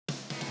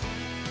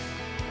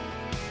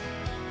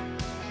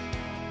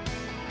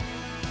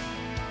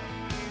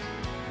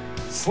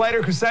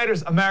Slater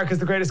Crusaders, America's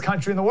the greatest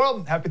country in the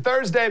world. Happy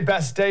Thursday,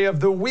 best day of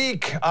the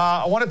week.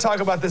 I want to talk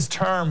about this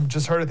term,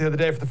 just heard it the other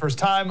day for the first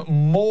time,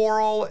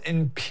 moral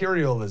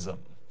imperialism.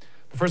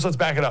 But first, let's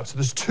back it up. So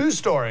there's two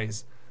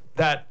stories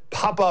that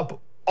pop up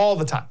all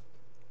the time.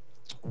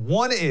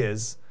 One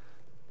is,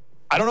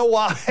 I don't know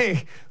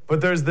why,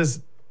 but there's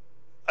this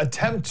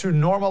attempt to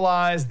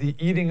normalize the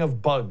eating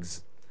of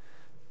bugs.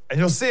 And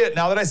you'll see it,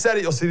 now that I said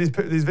it, you'll see these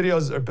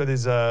videos, or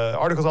these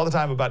articles all the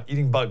time about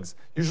eating bugs,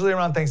 usually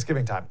around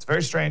Thanksgiving time. It's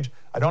very strange.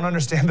 I don't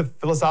understand the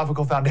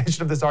philosophical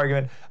foundation of this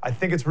argument. I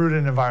think it's rooted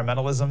in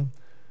environmentalism,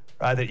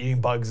 right? That eating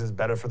bugs is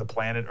better for the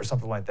planet or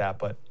something like that.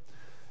 But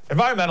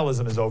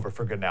environmentalism is over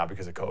for good now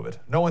because of COVID.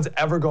 No one's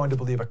ever going to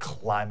believe a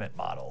climate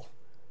model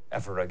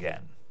ever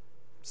again.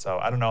 So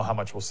I don't know how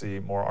much we'll see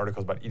more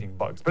articles about eating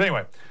bugs. But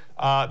anyway,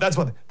 that's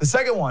one thing. The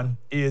second one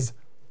is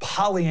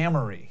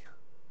polyamory.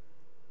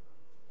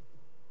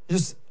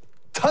 Just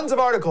tons of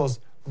articles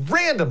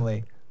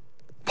randomly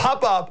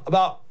pop up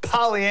about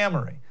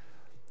polyamory.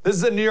 This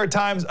is a New York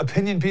Times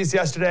opinion piece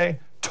yesterday,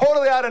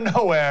 totally out of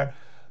nowhere.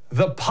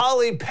 The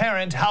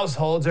poly-parent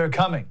households are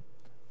coming.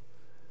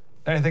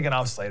 Now you're thinking,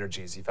 oh, Slater,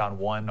 geez, he found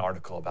one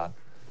article about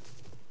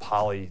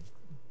polyamory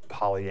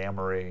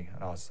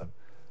and all that stuff.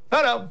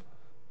 No.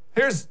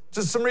 Here's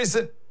just some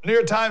recent New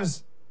York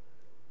Times,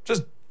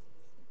 just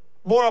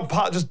more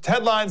just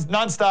headlines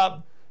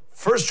nonstop.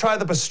 First try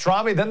the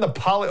pastrami, then the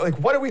poly, like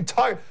what are we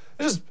talking?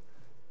 Just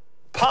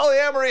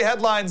polyamory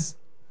headlines.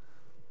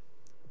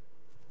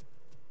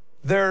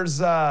 There's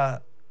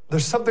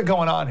something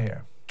going on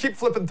here. Keep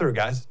flipping through,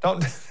 guys.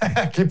 Don't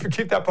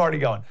keep that party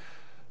going.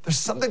 There's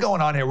something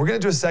going on here. We're gonna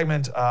do a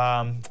segment,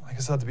 I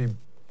guess it'll have to be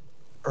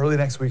early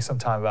next week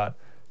sometime, about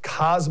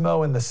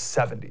Cosmo in the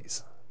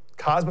 70s.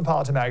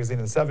 Cosmopolitan magazine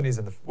in the 70s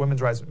and the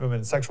women's rights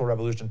movement, sexual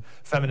revolution,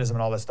 feminism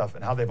and all that stuff,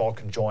 and how they've all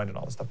conjoined and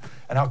all this stuff.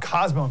 And how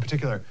Cosmo in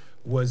particular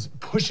was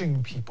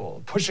pushing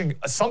people, pushing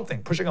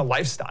a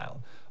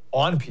lifestyle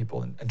on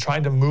people and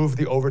trying to move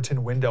the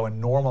Overton window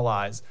and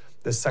normalize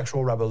this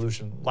sexual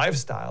revolution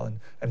lifestyle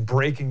and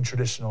breaking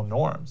traditional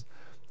norms.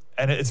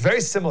 And it's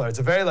very similar. It's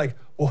a very like,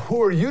 well,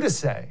 who are you to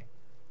say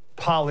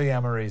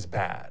polyamory is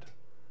bad?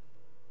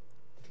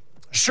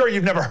 Sure,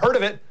 you've never heard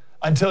of it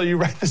until you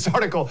read this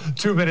article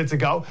 2 minutes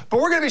ago, but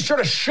we're gonna be sure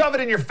to shove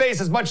it in your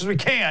face as much as we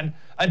can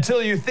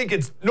until you think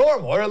it's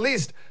normal, or at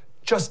least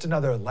just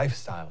another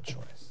lifestyle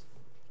choice.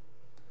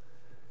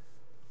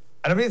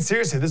 And I mean,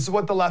 seriously, this is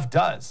what the left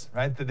does,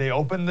 right? They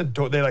open the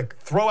door, they like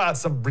throw out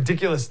some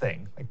ridiculous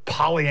thing, like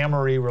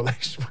polyamory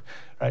relationship,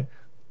 right?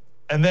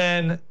 And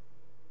then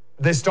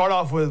they start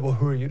off with, well,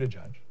 who are you to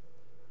judge?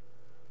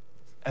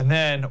 And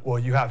then, well,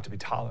 you have to be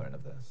tolerant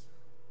of this.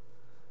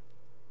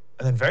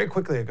 And then very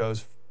quickly it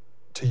goes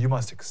to, you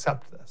must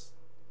accept this.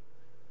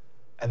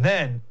 And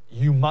then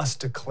you must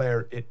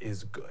declare it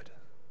is good.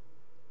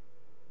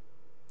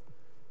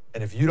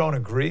 And if you don't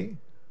agree,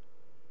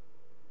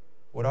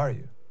 what are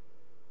you?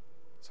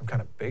 Some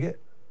kind of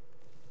bigot?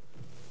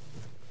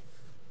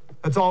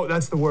 That's all,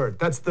 that's the word.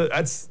 That's the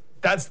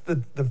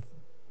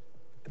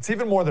it's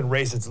even more than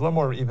racist. It's a little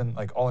more even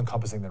like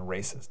all-encompassing than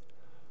racist.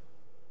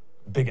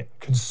 Bigot.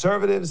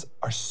 Conservatives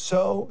are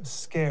so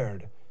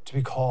scared to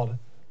be called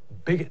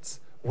bigots.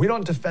 We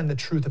don't defend the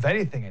truth of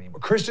anything anymore.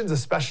 Christians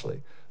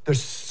especially.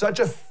 There's such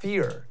a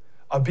fear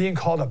of being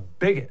called a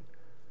bigot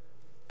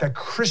that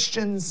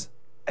Christians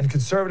and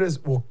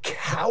conservatives will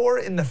cower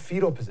in the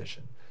fetal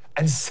position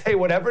and say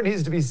whatever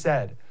needs to be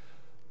said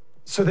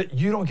so that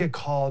you don't get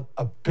called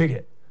a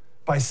bigot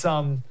by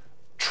some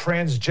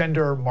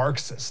transgender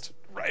Marxist,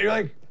 right? You're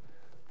like,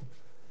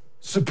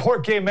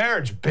 support gay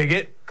marriage,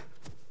 bigot.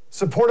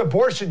 Support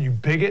abortion, you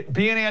bigot.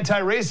 Be an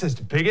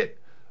anti-racist, bigot.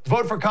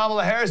 Vote for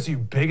Kamala Harris, you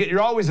bigot.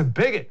 You're always a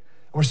bigot.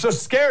 And we're so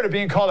scared of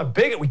being called a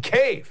bigot, we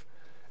cave.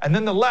 And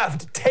then the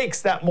left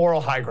takes that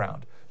moral high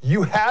ground.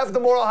 You have the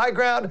moral high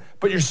ground,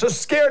 but you're so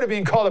scared of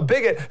being called a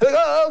bigot. They're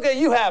like, oh, okay,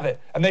 you have it.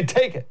 And they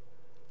take it.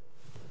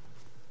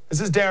 This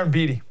is Darren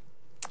Beattie.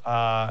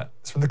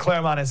 It's from the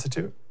Claremont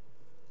Institute.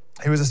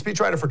 He was a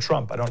speechwriter for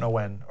Trump. I don't know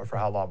when or for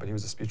how long, but he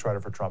was a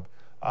speechwriter for Trump.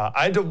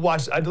 I had to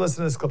listen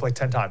to this clip like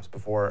 10 times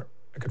before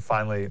I could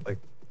finally like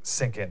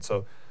sink in.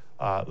 So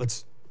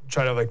let's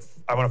try to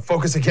I want to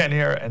focus again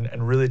here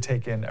and really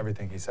take in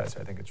everything he says.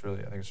 I think it's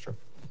true.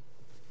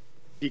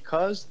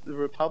 Because the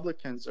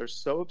Republicans are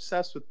so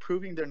obsessed with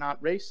proving they're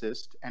not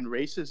racist, and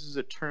racist is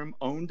a term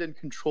owned and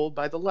controlled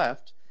by the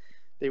left,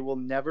 they will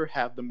never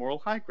have the moral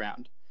high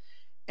ground.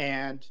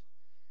 And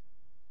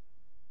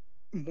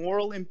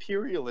moral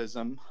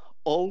imperialism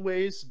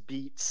always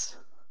beats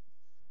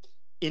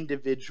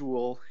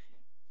individual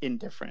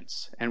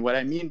indifference. And what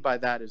I mean by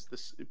that is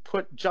this: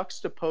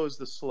 juxtapose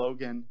the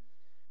slogan,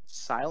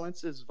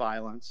 silence is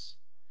violence,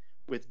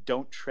 with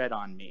don't tread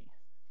on me.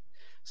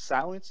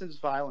 Silence is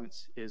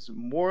violence is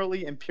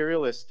morally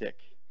imperialistic,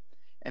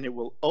 and it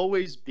will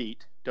always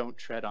beat don't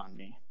tread on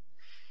me.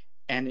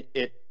 And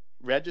it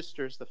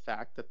registers the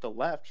fact that the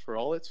left, for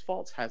all its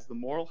faults, has the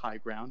moral high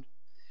ground,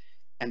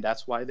 and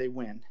that's why they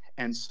win.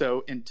 And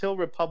so until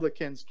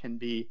Republicans can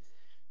be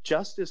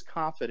just as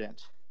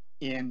confident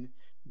in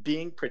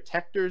being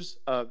protectors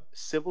of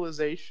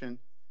civilization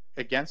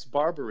against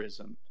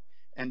barbarism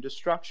and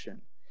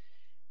destruction,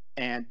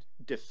 and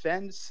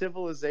defend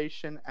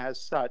civilization as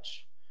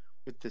such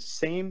with the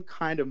same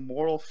kind of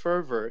moral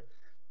fervor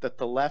that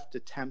the left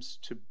attempts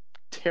to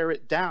tear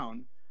it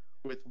down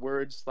with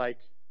words like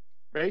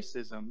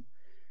racism.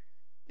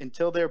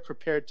 Until they're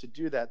prepared to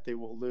do that, they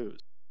will lose.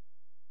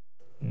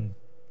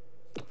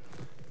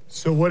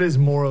 So what is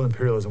moral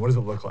imperialism? What does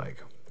it look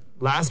like?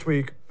 Last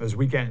week, it was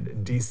weekend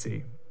in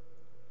D.C.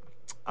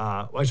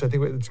 Well, actually,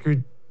 I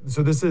think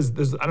so.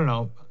 There's I don't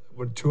know,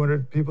 what,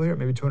 200 people here,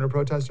 maybe 200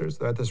 protesters.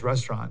 They're at this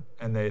restaurant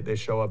and they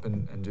show up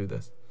and do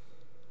this.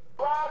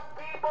 Black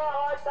people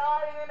are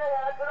dying in the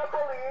hands of the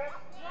police.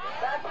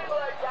 Black people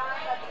are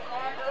dying at the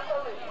hands of the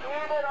police.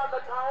 Even on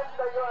the times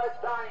that you are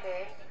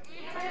dining.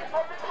 Even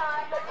at the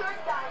time that you're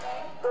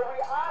dining. So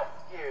we ask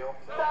you.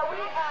 To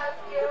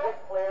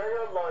declare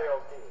your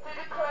loyalty.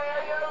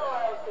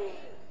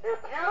 If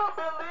you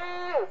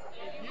believe.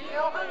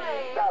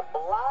 That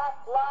Black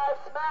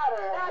Lives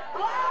Matter.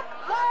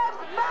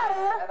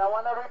 And I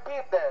want to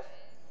repeat this.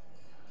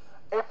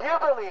 If you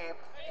believe.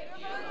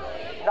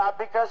 Not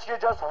because you're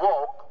just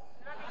woke.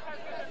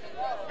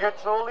 You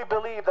truly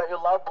believe that you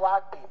love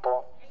black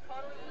people.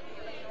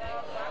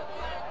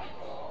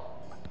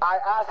 I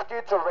ask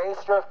you to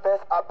raise your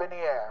fist up in the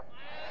air.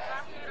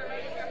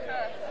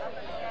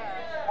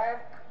 And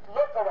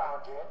look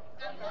around you.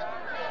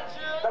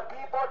 The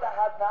people that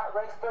have not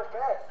raised their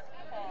fist.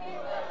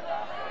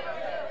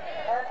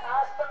 And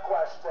ask the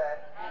question,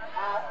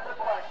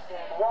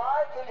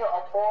 why can you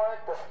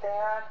afford to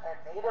stand in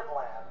native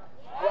land?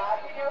 Why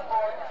can you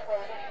afford to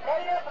stand in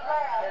native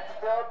land and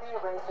still be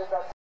racist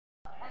as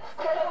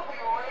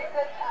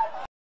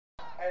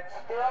and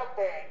still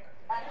think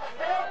that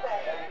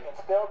you can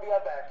still be a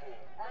Becky.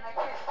 And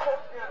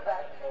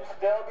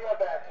still be a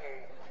Becky.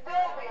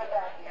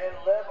 And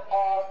live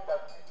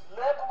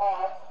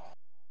off.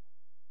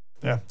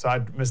 Yeah, so I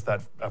missed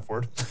that F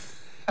word.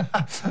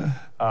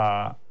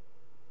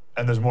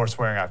 And there's more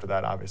swearing after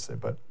that, obviously,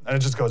 and it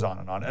just goes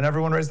on. And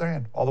everyone raised their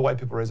hand. All the white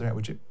people raised their hand.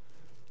 Would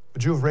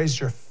you have raised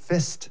your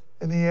fist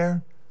in the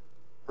air?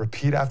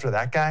 Repeat after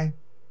that guy?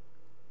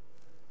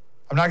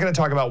 I'm not going to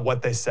talk about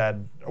what they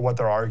said or what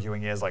their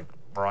arguing is, like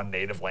we're on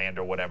native land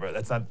or whatever.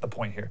 That's not the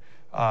point here.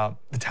 The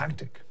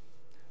tactic.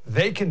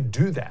 They can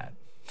do that,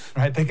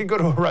 right? They can go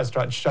to a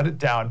restaurant, shut it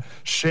down,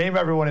 shame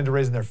everyone into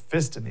raising their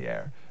fist in the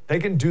air. They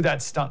can do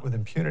that stunt with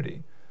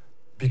impunity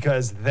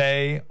because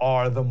they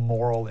are the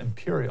moral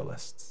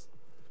imperialists.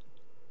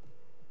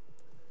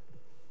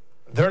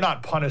 They're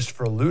not punished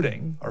for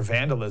looting or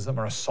vandalism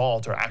or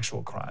assault or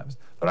actual crimes.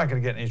 They're not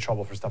going to get in any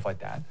trouble for stuff like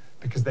that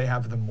because they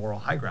have the moral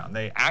high ground.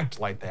 They act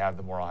like they have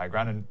the moral high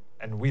ground,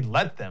 and we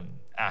let them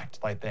act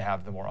like they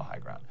have the moral high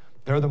ground.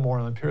 They're the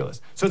moral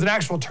imperialists. So it's an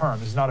actual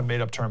term. It's not a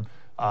made-up term.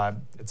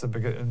 It's a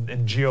big,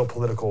 in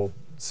geopolitical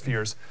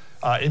spheres.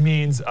 It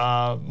means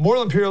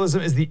moral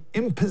imperialism is the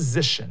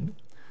imposition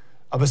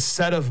of a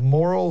set of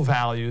moral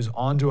values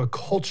onto a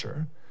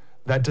culture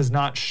that does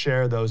not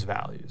share those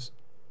values,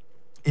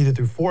 either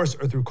through force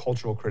or through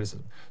cultural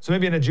criticism. So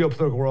maybe in a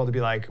geopolitical world, it'd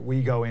be like,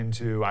 we go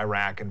into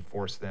Iraq and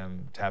force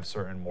them to have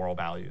certain moral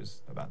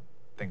values about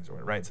things,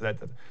 right? So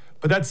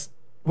but that's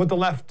what the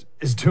left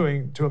is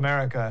doing to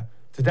America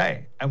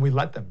today, and we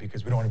let them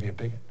because we don't want to be a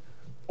bigot.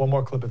 One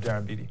more clip of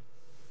Darren Beattie.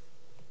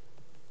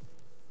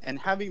 And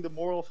having the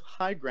moral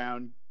high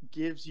ground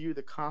gives you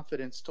the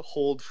confidence to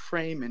hold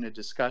frame in a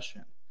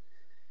discussion.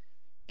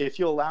 If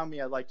you'll allow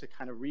me, I'd like to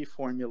kind of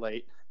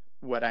reformulate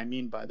what I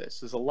mean by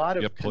this. Is a lot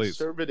of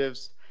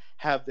conservatives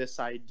have this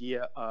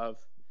idea of,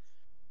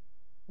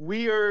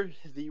 we are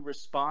the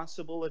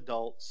responsible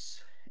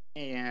adults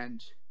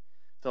and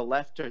the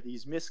left are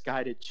these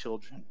misguided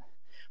children.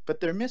 But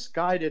they're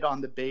misguided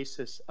on the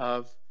basis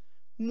of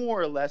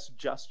more or less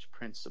just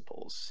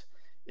principles,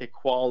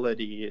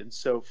 equality, and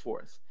so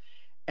forth.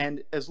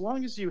 And as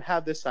long as you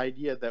have this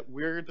idea that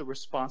we're the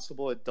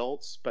responsible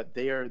adults, but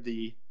they are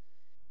the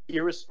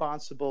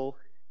irresponsible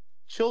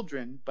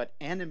children, but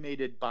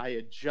animated by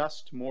a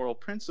just moral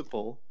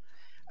principle,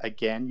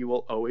 again, you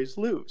will always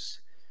lose,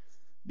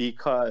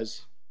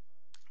 because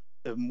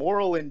the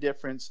moral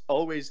indifference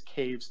always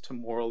caves to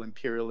moral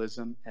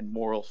imperialism and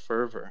moral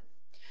fervor.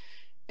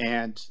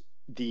 And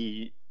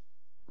the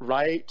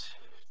right,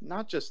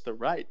 not just the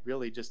right,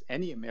 really just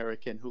any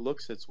American who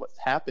looks at what's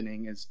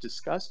happening is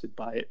disgusted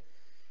by it,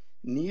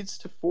 needs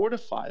to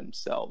fortify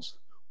themselves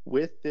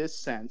with this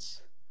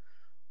sense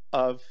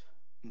of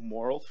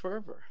moral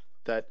fervor,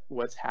 that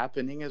what's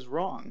happening is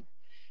wrong.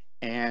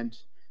 And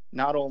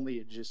not only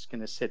are you just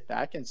going to sit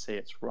back and say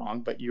it's wrong,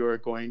 but you are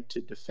going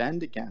to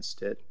defend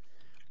against it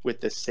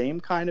with the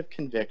same kind of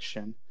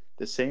conviction,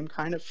 the same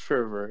kind of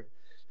fervor,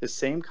 the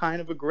same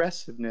kind of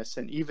aggressiveness,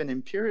 and even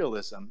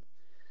imperialism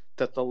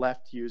that the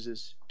left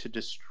uses to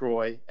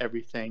destroy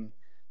everything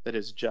that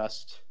is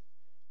just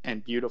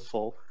and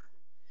beautiful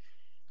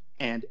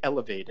and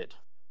elevated.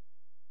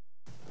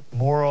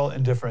 Moral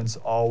indifference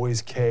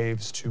always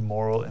caves to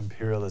moral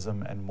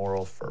imperialism and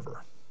moral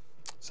fervor.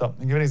 So I'll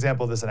give you an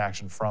example of this in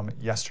action from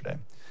yesterday.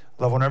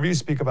 Love, whenever you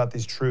speak about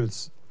these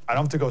truths, I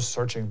don't have to go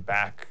searching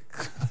back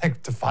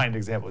like to find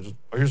examples.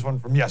 Here's one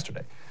from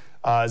yesterday.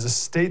 As a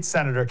state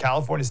senator,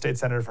 California state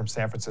senator from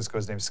San Francisco,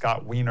 his name's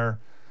Scott Wiener.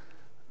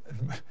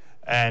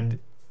 And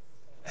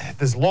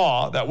this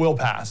law that will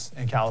pass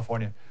in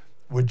California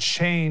would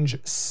change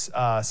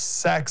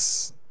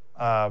sex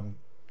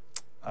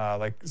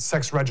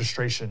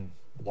registration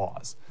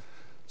laws.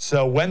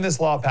 So when this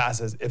law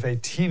passes, if a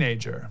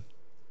teenager,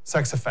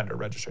 sex offender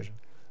registration,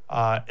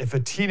 if a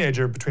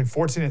teenager between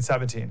 14 and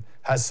 17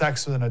 has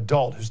sex with an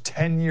adult who's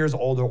 10 years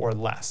older or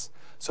less,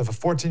 so if a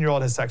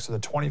 14-year-old has sex with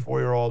a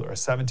 24-year-old or a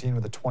 17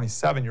 with a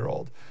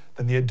 27-year-old,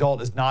 then the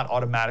adult is not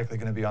automatically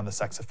going to be on the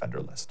sex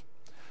offender list.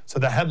 So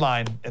the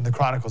headline in the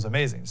Chronicle is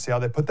amazing. See how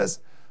they put this?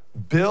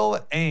 Bill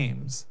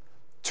aims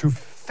to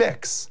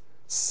fix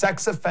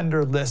sex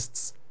offender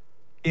lists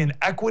in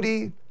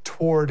equity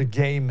toward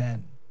gay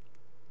men.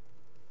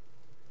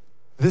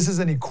 This is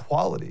an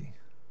equality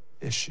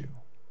issue.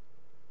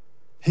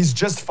 He's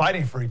just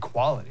fighting for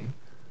equality.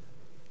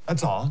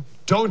 That's all.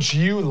 Don't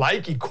you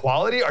like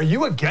equality? Are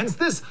you against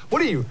this?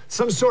 What are you,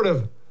 some sort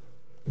of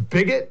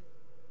bigot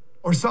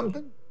or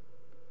something?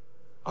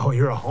 Oh,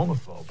 you're a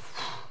homophobe.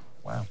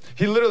 Wow.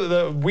 He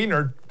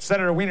literally,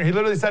 Senator Wiener, he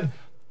literally said,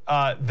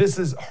 this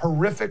is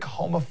horrific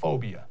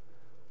homophobia.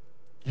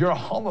 You're a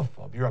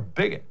homophobe. You're a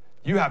bigot.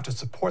 You have to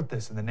support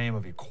this in the name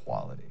of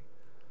equality.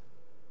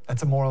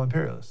 That's a moral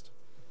imperialist.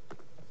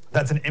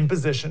 That's an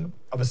imposition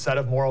of a set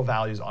of moral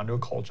values onto a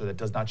culture that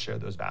does not share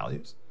those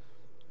values.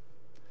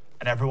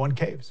 And everyone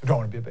caves. We don't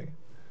want to be a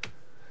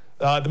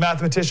bigot. The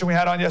mathematician we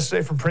had on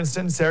yesterday from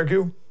Princeton,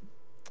 Sergey,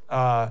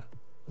 the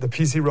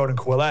piece he wrote in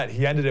Quillette,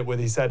 he ended it with,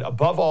 he said,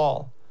 above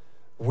all,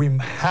 we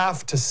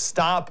have to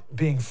stop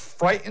being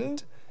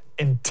frightened,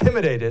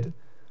 intimidated,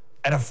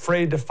 and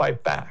afraid to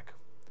fight back.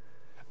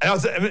 And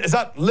it's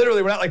not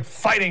literally, we're not like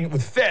fighting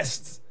with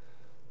fists.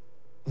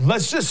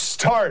 Let's just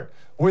start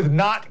with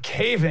not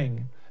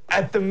caving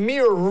at the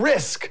mere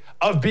risk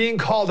of being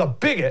called a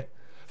bigot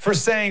for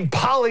saying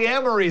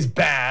polyamory is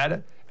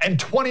bad and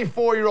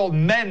 24-year-old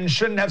men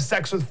shouldn't have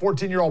sex with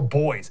 14-year-old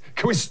boys.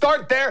 Can we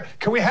start there?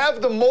 Can we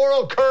have the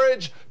moral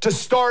courage to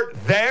start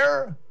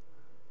there?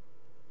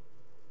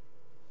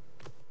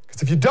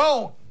 Because if you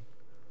don't,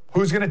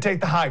 who's going to take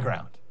the high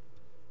ground?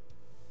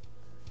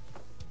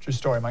 True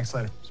story, Mike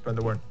Slater. Spread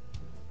the word.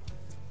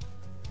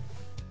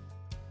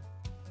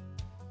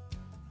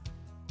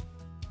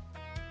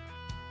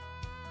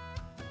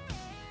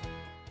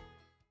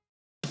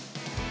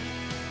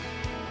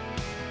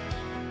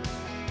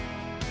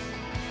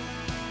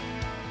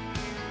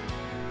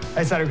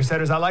 Hey, Saturday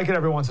Crusaders, I like it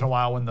every once in a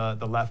while when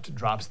the left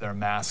drops their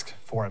mask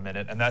for a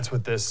minute, and that's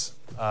what this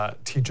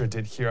teacher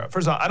did here.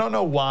 First of all, I don't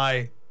know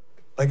why,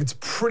 like it's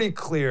pretty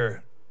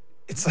clear,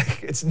 it's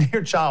like it's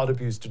near child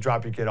abuse to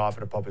drop your kid off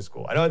at a public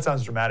school. I know it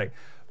sounds dramatic,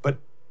 but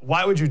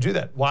why would you do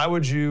that? Why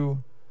would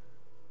you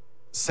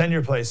send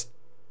your kids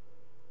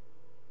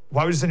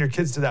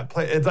to that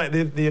place? It's like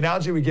the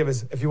analogy we give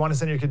is if you want to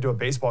send your kid to a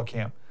baseball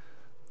camp,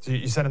 so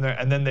you send them there,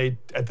 and then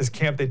at this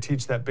camp they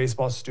teach that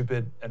baseball's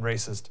stupid and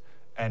racist,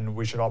 and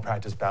we should all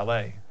practice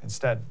ballet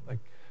instead. Like,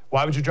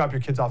 why would you drop your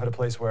kids off at a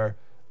place where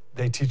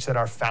they teach that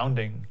our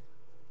founding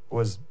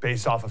was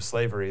based off of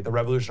slavery? The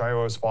Revolutionary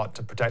War was fought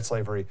to protect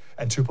slavery,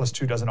 and 2 +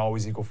 2 doesn't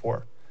always equal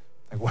 4.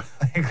 Like, what,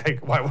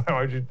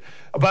 why would you?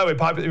 Oh, by the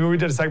way, we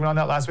did a segment on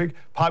that last week.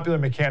 Popular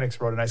Mechanics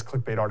wrote a nice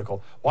clickbait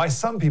article. Why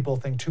some people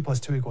think 2 +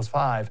 2 =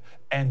 5,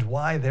 and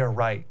why they're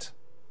right.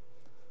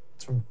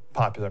 It's from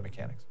Popular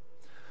Mechanics.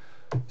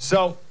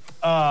 So,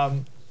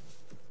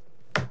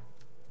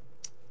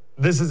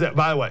 this is it,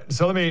 by the way.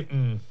 So we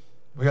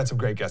got some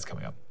great guests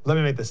coming up. Let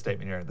me make this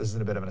statement here. This is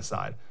a bit of an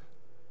aside.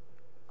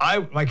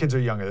 My kids are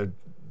younger, they're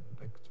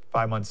like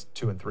 5 months,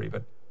 2 and 3,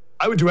 but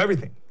I would do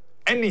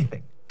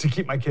anything to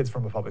keep my kids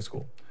from a public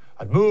school.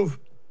 I'd move,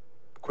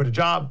 quit a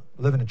job,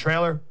 live in a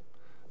trailer,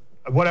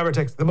 whatever it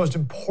takes. The most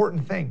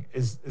important thing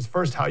is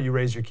first how you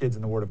raise your kids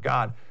in the Word of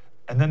God,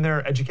 and then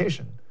their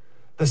education.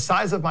 The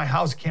size of my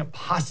house can't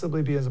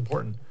possibly be as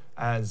important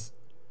as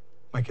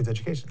my kids'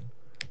 education,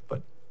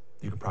 but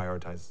you can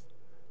prioritize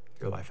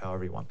your life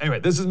however you want. Anyway,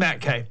 this is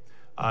Matt Kay.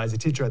 He's a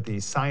teacher at the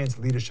Science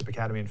Leadership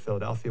Academy in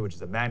Philadelphia, which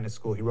is a magnet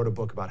school. He wrote a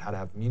book about how to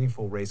have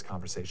meaningful race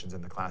conversations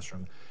in the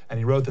classroom, and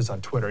he wrote this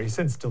on Twitter. He's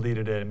since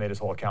deleted it and made his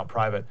whole account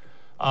private.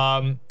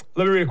 Let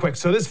me read it quick.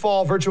 So this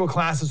fall, virtual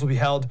classes will be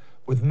held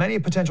with many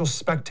potential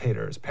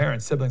spectators,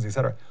 parents, siblings,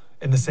 etc.,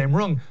 in the same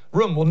room.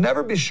 We'll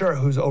never be sure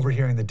who's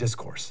overhearing the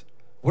discourse.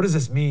 What does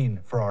this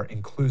mean for our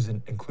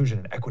inclusion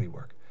and equity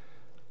work?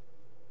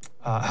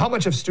 How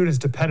much have students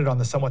depended on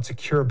the somewhat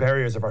secure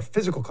barriers of our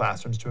physical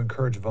classrooms to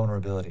encourage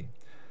vulnerability?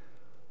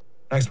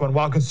 Next one,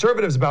 while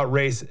conservatives about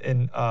race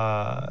in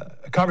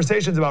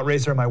conversations about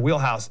race are in my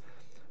wheelhouse,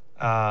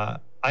 I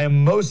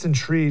am most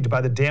intrigued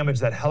by the damage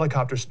that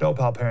helicopter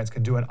snowplow parents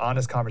can do in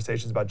honest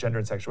conversations about gender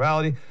and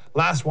sexuality.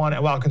 Last one,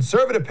 and while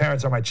conservative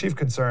parents are my chief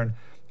concern,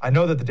 I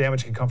know that the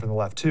damage can come from the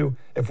left too.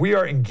 If we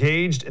are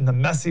engaged in the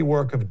messy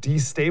work of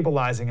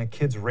destabilizing a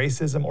kid's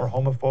racism or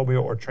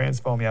homophobia or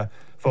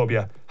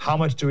transphobia, how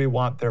much do we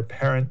want their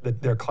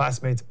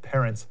classmates'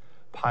 parents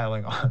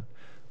piling on?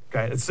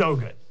 Okay, it's so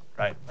good,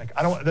 right? Like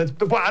I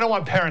don't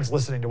want parents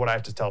listening to what I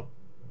have to tell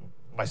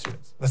my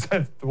students.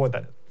 That's what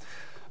that is.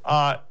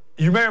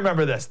 You may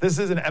remember this. This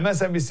is an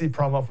MSNBC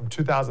promo from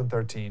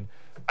 2013.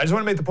 I just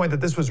want to make the point that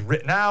this was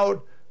written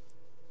out.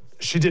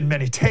 She did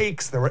many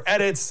takes. There were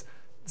edits,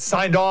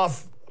 signed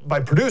off by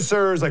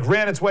producers, like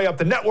ran its way up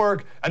the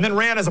network, and then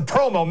ran as a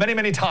promo many,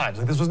 many times.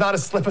 Like this was not a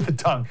slip of the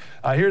tongue.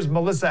 Here's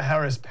Melissa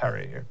Harris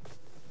Perry here.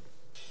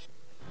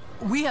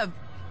 We have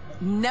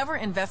never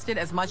invested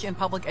as much in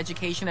public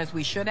education as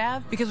we should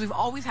have because we've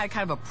always had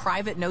kind of a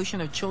private notion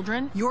of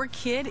children. Your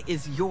kid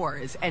is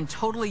yours and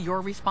totally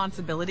your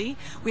responsibility.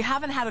 We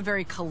haven't had a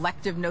very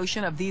collective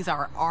notion of these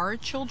are our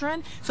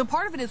children. So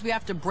part of it is we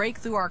have to break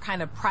through our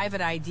kind of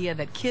private idea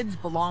that kids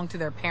belong to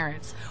their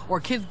parents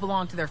or kids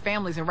belong to their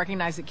families and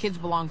recognize that kids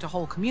belong to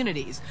whole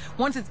communities.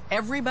 Once it's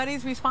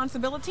everybody's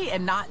responsibility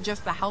and not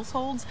just the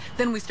households,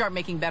 then we start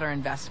making better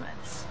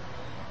investments.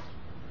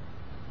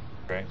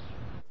 Great.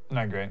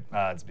 Not great.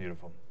 It's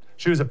beautiful.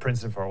 She was at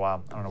Princeton for a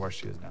while. I don't know where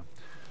she is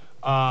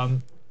now.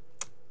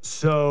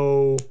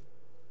 So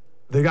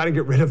they got to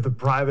get rid of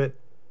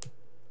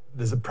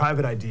there's a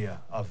private idea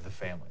of the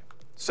family.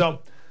 So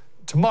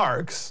to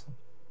Marx,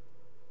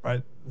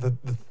 right, the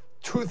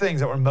two things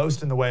that were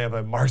most in the way of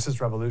a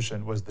Marxist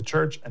revolution was the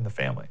church and the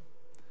family.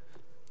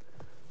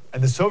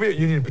 And the Soviet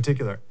Union in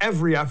particular,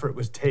 every effort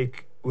was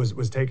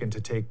taken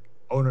to take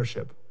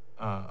ownership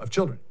of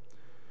children.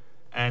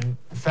 And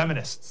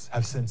feminists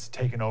have since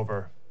taken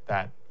over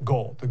that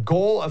goal. The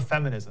goal of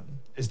feminism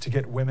is to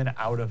get women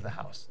out of the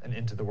house and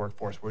into the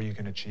workforce where you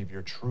can achieve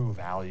your true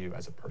value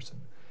as a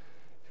person.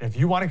 And if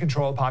you want to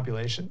control a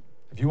population,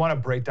 if you want to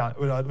break down,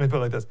 let me put it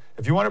like this.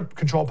 If you want to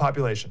control a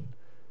population,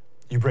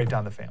 you break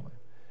down the family.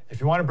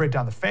 If you want to break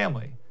down the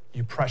family,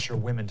 you pressure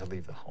women to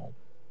leave the home,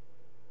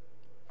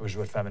 which is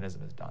what feminism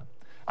has done.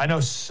 I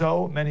know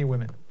so many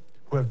women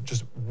who have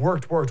just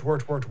worked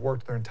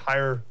their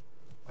entire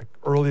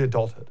early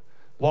adulthood.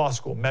 Law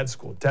school, med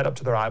school, debt up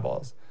to their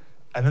eyeballs.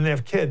 And then they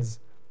have kids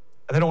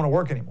and they don't want to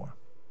work anymore.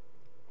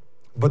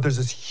 But there's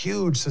this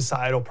huge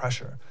societal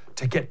pressure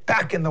to get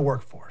back in the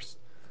workforce.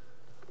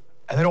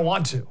 And they don't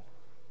want to.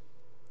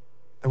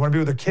 They want to be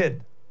with their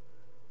kid.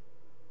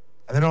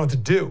 And they don't know what to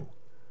do.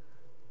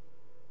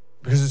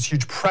 Because there's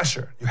huge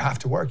pressure. You have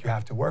to work, you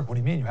have to work. What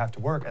do you mean you have to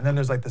work? And then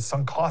there's like the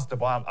sunk cost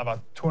of, well, I'm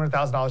about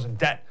 $200,000 in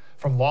debt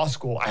from law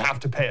school. I have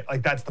to pay it.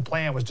 Like that's the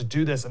plan, was to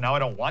do this, and now I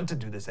don't want to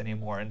do this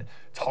anymore. And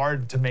it's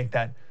hard to make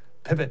that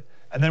pivot.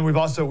 And then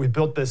we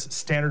built this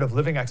standard of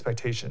living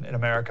expectation in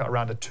America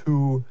around a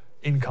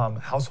 2-income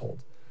household.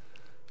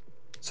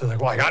 So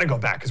like, well, I got to go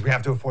back because we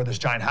have to afford this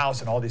giant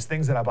house and all these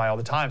things that I buy all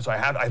the time. So we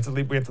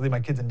have to leave my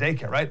kids in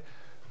daycare, right?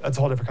 That's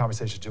a whole different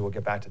conversation too. We'll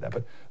get back to that.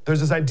 But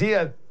there's this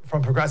idea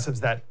from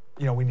progressives that,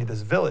 we need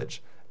this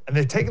village. And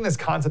they've taken this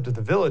concept of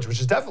the village, which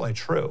is definitely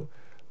true.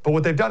 But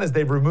what they've done is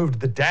they've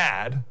removed the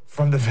dad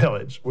from the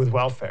village with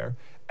welfare,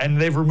 and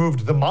they've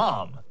removed the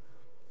mom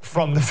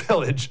from the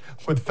village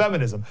with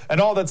feminism. And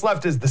all that's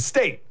left is the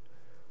state.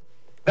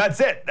 That's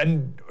it.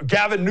 And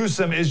Gavin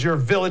Newsom is your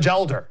village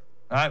elder.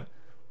 All right?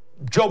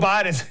 Joe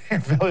Biden's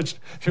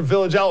your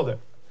village elder.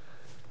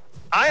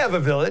 I have a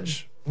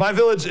village. My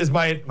village is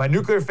my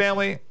nuclear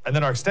family, and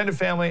then our extended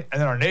family, and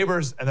then our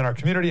neighbors, and then our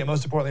community, and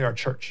most importantly, our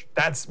church.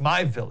 That's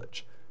my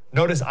village.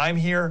 Notice I'm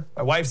here,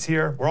 my wife's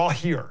here, we're all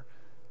here.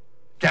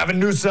 Gavin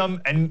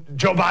Newsom and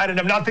Joe Biden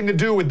have nothing to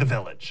do with the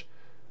village.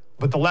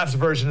 But the left's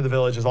version of the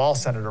village is all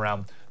centered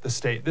around the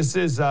state. This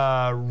is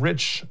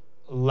Rich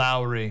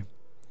Lowry.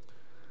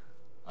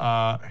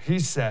 He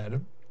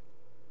said,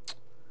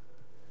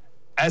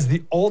 as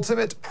the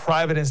ultimate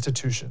private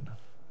institution,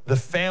 the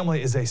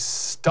family is a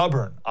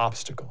stubborn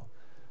obstacle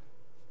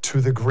to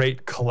the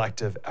great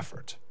collective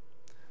effort.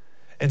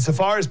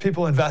 Insofar as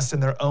people invest in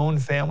their own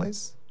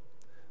families,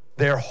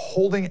 they are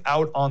holding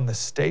out on the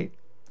state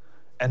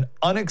and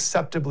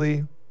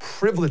unacceptably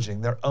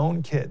privileging their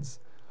own kids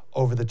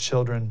over the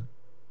children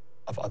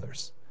of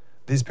others.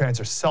 These parents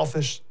are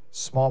selfish,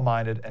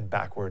 small-minded, and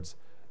backwards,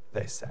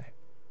 they say.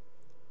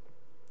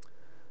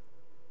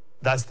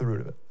 That's the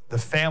root of it. The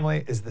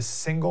family is the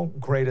single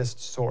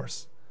greatest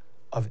source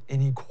of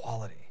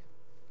inequality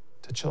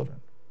to children.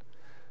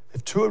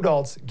 If two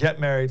adults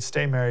get married,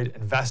 stay married,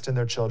 invest in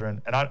their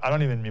children, and I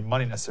don't even mean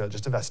money necessarily,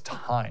 just invest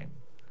time,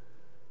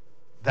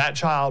 that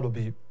child will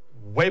be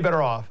way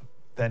better off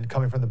than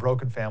coming from the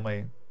broken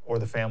family or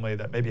the family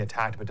that may be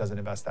intact but doesn't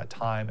invest that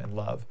time and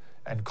love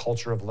and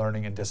culture of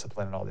learning and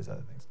discipline and all these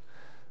other things.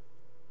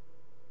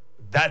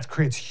 That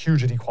creates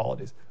huge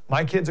inequalities.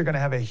 My kids are going to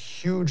have a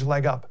huge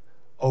leg up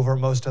over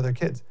most other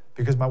kids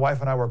because my wife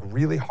and I work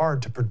really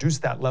hard to produce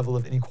that level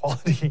of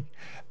inequality,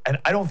 and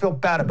I don't feel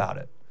bad about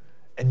it.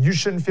 And you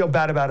shouldn't feel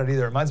bad about it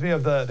either. It reminds me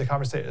of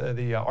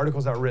the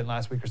articles that were written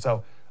last week or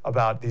so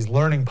about these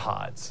learning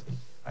pods.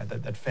 right?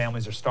 That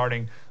families are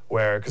starting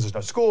where, because there's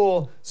no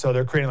school, so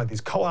they're creating like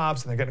these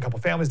co-ops, and they're getting a couple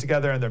families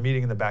together, and they're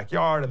meeting in the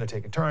backyard, and they're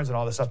taking turns and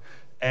all this stuff.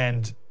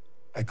 And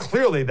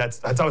clearly that's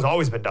how it's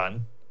always been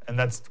done, and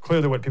that's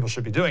clearly what people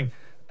should be doing.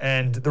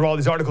 And there are all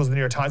these articles in the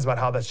New York Times about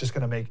how that's just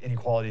going to make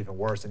inequality even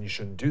worse, and you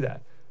shouldn't do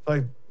that.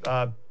 Like,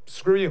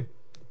 screw you.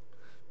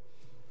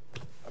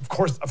 Of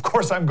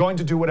course I'm going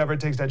to do whatever it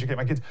takes to educate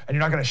my kids, and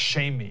you're not going to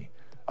shame me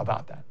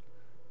about that.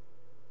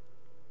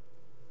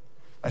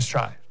 Nice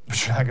try,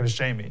 but you're not going to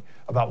shame me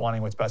about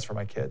wanting what's best for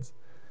my kids.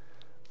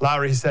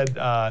 Lowry, he said,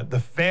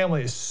 the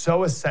family is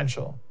so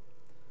essential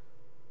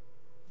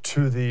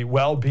to the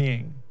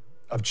well-being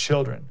of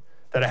children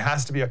that it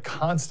has to be a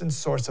constant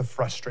source of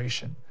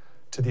frustration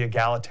to the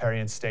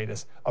egalitarian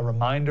status, a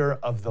reminder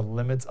of the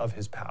limits of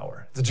his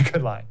power. It's such a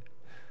good line.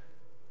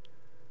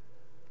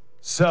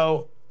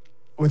 So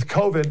with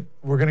COVID,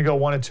 we're going to go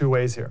one of two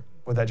ways here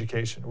with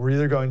education. We're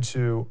either going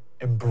to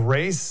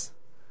embrace,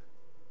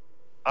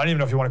 I don't even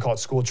know if you want to call it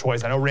school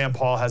choice. I know Rand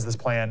Paul has this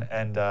plan,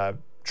 and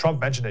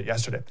Trump mentioned it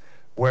yesterday,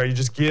 where you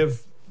just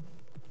give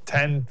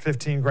 10,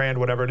 15 grand,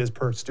 whatever it is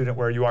per student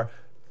where you are,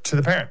 to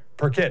the parent,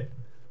 per kid.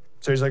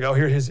 So he's like, oh,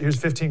 here's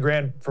 15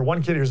 grand for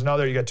one kid, here's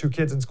another, you got 2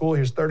 kids in school,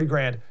 here's 30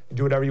 grand. You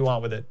do whatever you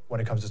want with it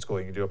when it comes to school.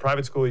 You can do a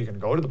private school, you can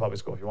go to the public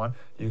school if you want,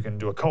 you can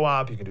do a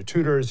co-op, you can do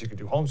tutors, you can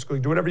do homeschool, you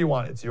can do whatever you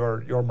want. It's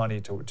your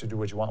money to do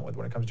what you want with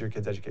when it comes to your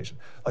kid's education.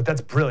 Like, that's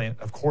brilliant.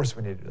 Of course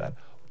we need to do that.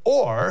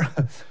 Or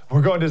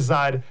we're going to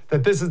decide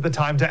that this is the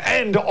time to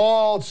end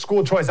all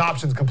school choice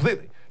options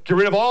completely. Get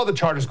rid of all the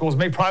charter schools,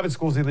 make private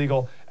schools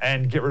illegal,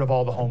 and get rid of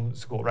all the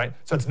homeschool, right?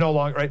 So it's no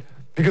longer, right?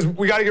 Because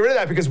we got to get rid of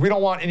that because we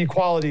don't want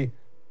inequality,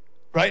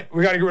 right?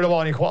 We got to get rid of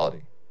all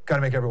inequality. Got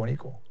to make everyone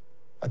equal.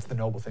 That's the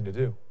noble thing to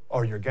do.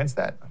 Oh, you're against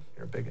that? Oh,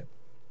 you're a bigot.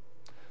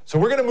 So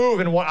we're going to move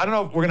in one, I don't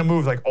know if we're going to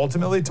move like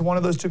ultimately to one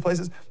of those two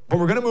places, but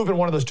we're going to move in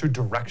one of those two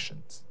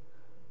directions.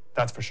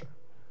 That's for sure.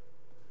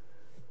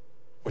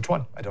 Which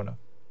one? I don't know.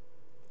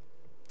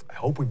 I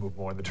hope we move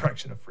more in the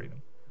direction of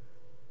freedom.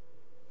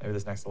 Maybe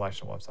this next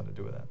election will have something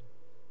to do with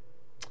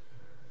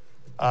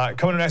that.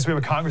 Coming up next, we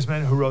have a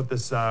congressman who wrote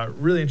this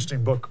really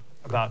interesting book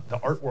about the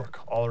artwork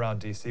all around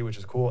D.C., which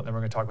is cool. And then we're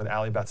going to talk with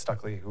Allie Beth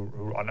Stuckley, who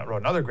wrote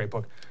another great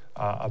book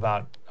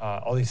about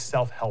all these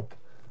self-help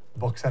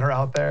books that are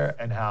out there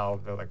and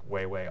how they're like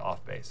way, way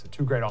off base. So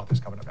 2 great authors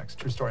coming up next.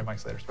 True Story, Mike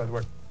Slater. Spread the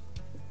word.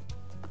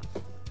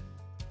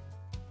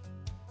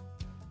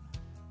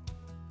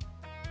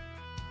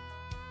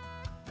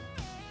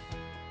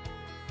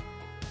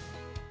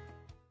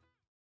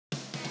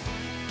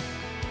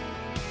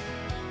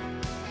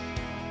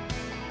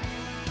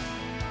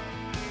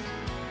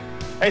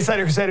 Hey,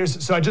 Slater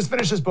Crusaders. So I just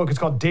finished this book. It's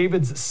called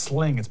David's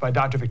Sling. It's by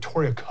Dr.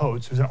 Victoria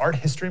Coates, who's an art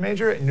history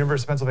major at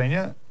University of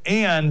Pennsylvania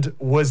and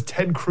was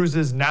Ted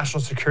Cruz's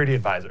national security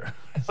advisor.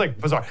 It's like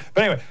bizarre.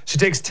 But anyway, she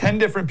takes 10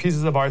 different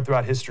pieces of art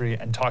throughout history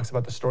and talks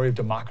about the story of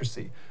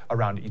democracy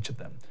around each of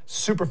them.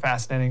 Super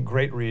fascinating,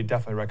 great read,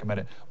 definitely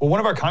recommend it. Well, one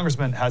of our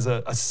congressmen has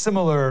a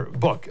similar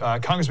book,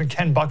 Congressman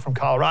Ken Buck from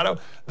Colorado.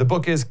 The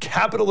book is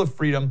Capital of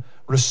Freedom,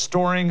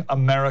 Restoring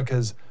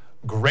America's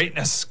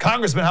Greatness.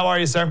 Congressman, how are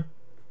you, sir?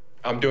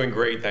 I'm doing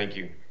great, thank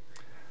you.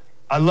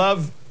 I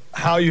love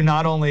how you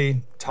not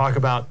only talk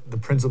about the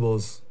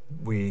principles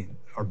we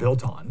are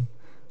built on,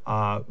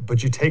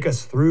 but you take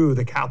us through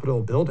the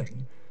Capitol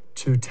building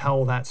to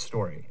tell that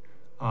story.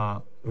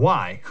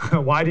 Why?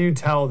 Why do you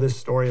tell this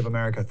story of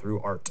America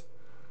through art?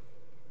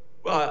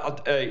 Well,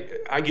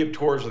 I give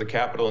tours of the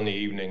Capitol in the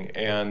evening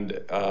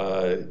and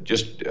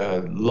just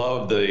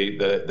love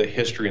the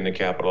history in the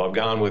Capitol. I've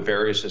gone with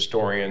various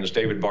historians,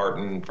 David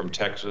Barton from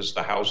Texas,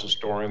 the House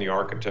historian, the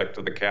architect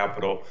of the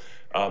Capitol,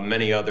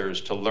 many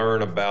others, to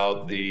learn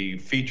about the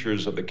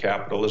features of the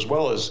Capitol as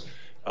well as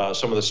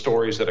some of the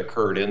stories that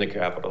occurred in the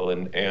Capitol.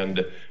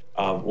 And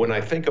when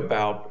I think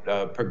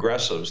about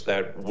progressives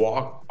that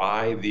walk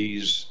by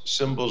these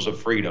symbols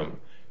of freedom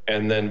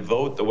and then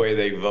vote the way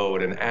they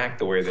vote and act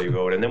the way they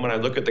vote. And then when I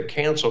look at the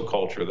cancel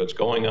culture that's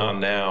going on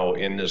now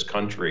in this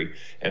country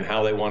and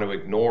how they want to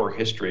ignore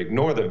history,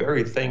 ignore the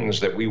very things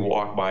that we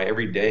walk by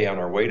every day on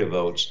our way to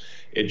votes,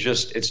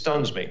 it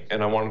stuns me.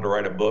 And I wanted to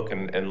write a book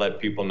and let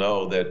people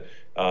know that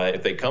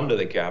if they come to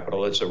the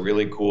Capitol, it's a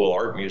really cool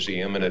art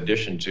museum in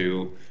addition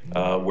to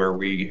where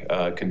we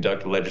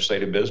conduct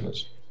legislative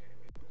business.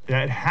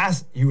 Yeah, it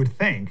has, you would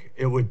think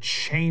it would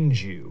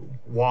change you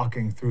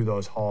walking through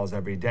those halls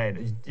every day.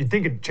 You'd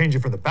think it'd change you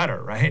for the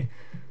better, right?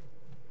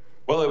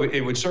 Well,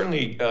 it would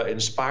certainly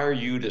inspire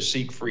you to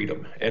seek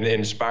freedom and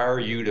inspire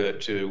you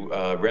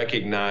to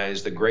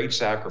recognize the great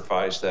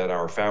sacrifice that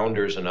our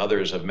founders and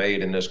others have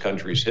made in this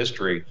country's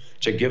history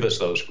to give us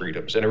those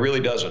freedoms. And it really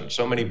doesn't.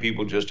 So many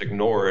people just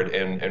ignore it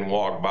and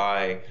walk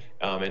by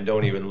and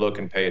don't even look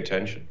and pay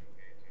attention.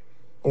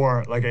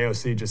 Or like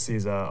AOC just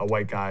sees a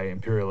white guy,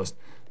 imperialist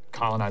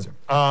colonizer.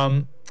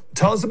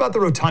 Tell us about the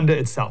rotunda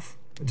itself,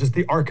 just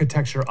the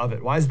architecture of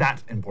it. Why is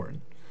that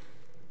important?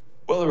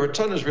 Well, the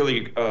rotunda is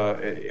really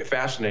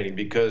fascinating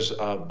because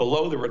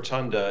below the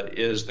rotunda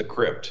is the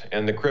crypt,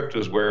 and the crypt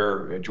was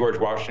where George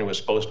Washington was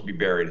supposed to be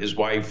buried. His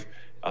wife,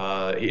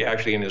 he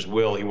actually in his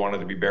will, he wanted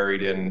to be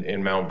buried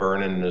in Mount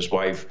Vernon, and his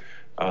wife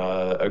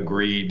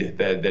agreed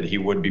that he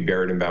would be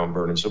buried in Mount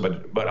Vernon. So,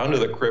 but under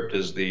the crypt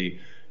is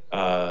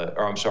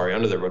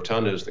under the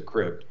rotunda is the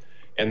crypt.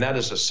 And that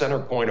is the center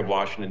point of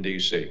Washington,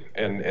 D.C.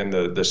 And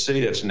the city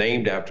that's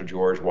named after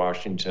George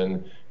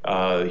Washington,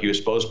 he was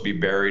supposed to be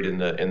buried in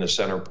the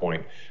center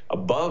point.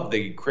 Above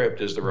the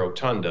crypt is the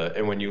rotunda.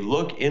 And when you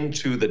look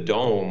into the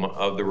dome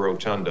of the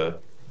rotunda,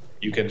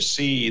 you can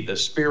see the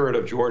spirit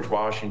of George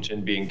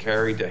Washington being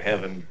carried to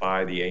heaven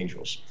by the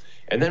angels.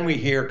 And then we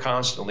hear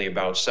constantly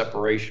about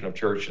separation of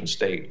church and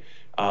state.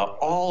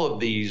 All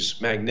of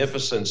these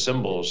magnificent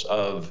symbols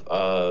of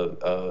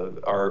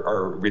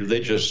our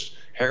religious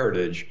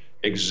heritage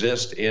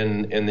exist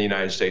in the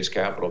United States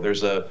Capitol.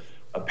 There's a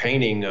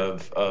painting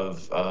of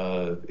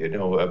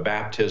a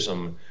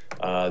baptism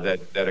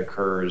that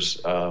occurs.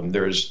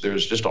 There's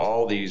just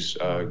all these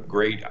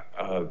great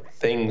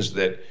things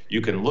that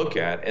you can look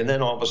at, and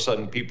then all of a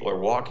sudden people are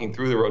walking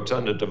through the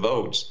rotunda to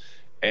votes,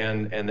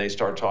 and they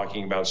start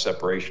talking about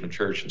separation of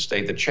church and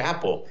state. The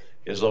chapel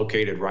is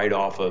located right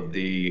off of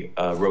the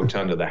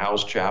rotunda, the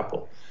House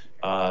Chapel.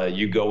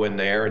 You go in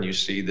there and you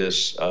see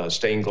this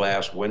stained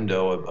glass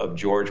window of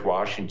George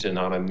Washington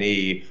on a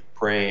knee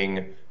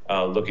praying,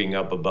 looking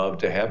up above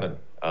to heaven.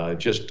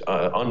 Just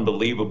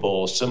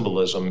unbelievable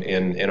symbolism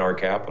in our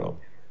Capitol.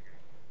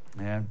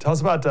 Man, tell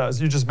us about,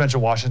 you just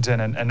mentioned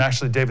Washington, and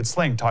actually David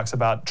Sling talks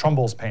about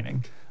Trumbull's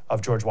painting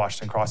of George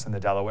Washington crossing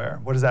the Delaware.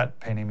 What does that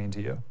painting mean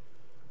to you?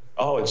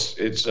 Oh,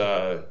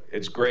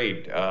 it's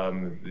great.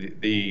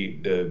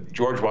 The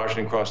George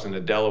Washington crossing the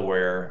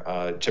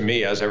Delaware, to me,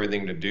 has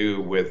everything to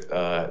do with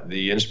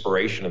the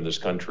inspiration of this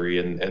country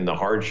and the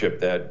hardship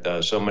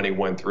that so many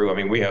went through. I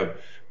mean, we have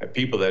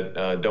people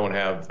that don't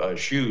have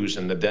shoes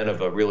in the den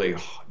of a really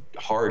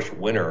harsh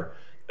winter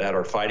that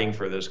are fighting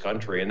for this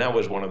country. And that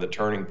was one of the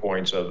turning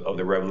points of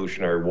the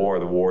Revolutionary War,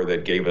 the war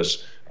that gave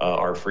us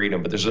our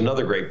freedom. But there's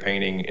another great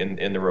painting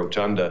in the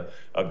rotunda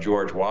of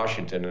George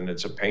Washington, and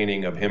it's a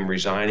painting of him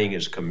resigning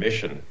his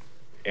commission.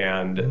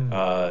 And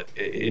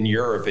in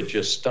Europe, it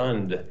just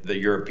stunned the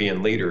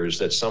European leaders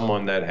that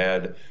someone that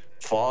had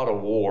fought a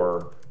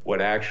war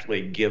would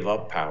actually give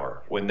up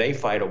power. When they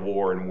fight a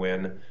war and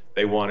win,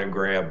 they want to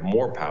grab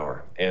more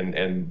power.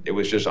 And it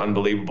was just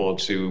unbelievable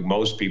to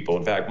most people.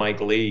 In fact,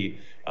 Mike Lee,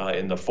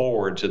 in the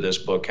foreword to this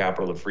book,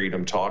 Capital of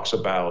Freedom, talks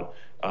about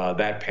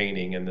that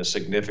painting and the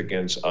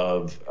significance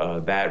of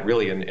that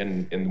really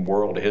in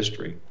world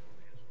history.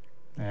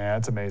 Yeah,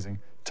 that's amazing.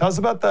 Tell us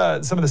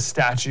about some of the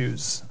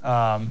statues,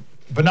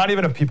 but not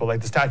even of people, like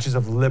the statues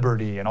of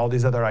liberty and all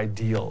these other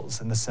ideals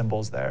and the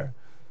symbols there.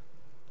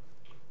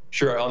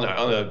 Sure. On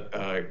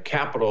the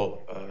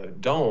Capitol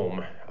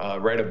dome,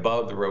 right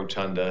above the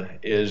rotunda,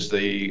 is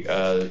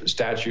the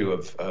statue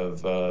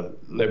of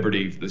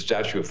liberty, the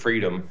Statue of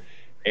Freedom.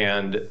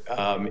 And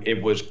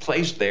it was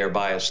placed there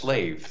by a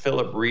slave.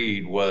 Philip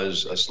Reed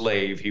was a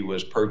slave. He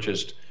was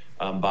purchased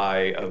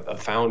by a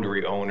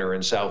foundry owner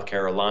in South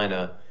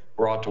Carolina,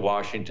 brought to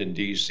Washington,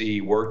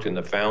 D.C., worked in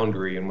the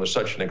foundry, and was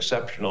such an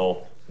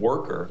exceptional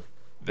worker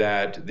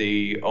that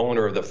the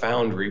owner of the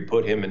foundry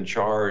put him in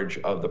charge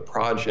of the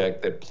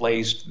project that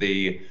placed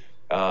the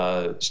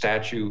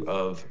Statue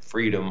of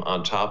Freedom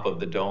on top of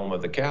the dome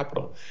of the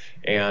Capitol.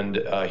 And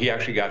he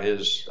actually got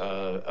his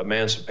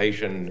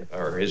emancipation,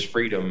 or his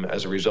freedom,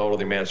 as a result of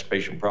the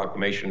Emancipation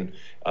Proclamation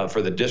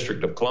for the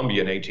District of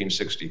Columbia in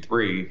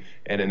 1863,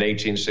 and in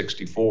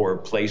 1864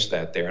 placed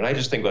that there. And I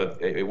just think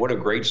what a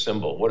great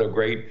symbol, what a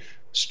great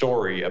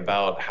story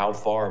about how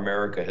far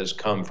America has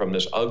come from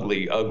this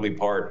ugly, ugly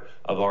part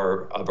of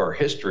our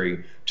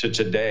history to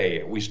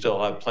today. We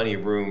still have plenty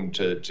of room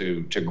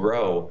to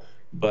grow,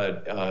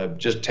 but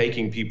just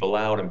taking people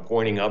out and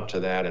pointing up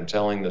to that and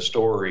telling the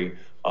story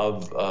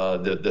of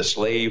the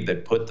slave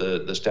that put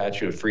the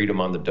Statue of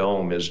Freedom on the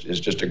dome is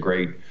just a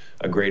great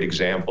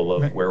example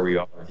of where we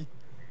are.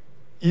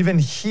 Even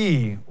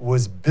he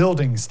was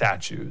building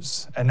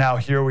statues, and now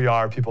here we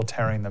are, people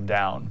tearing them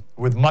down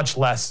with much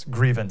less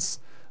grievance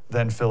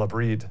than Philip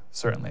Reed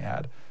certainly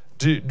had.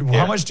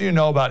 How much do you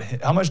know about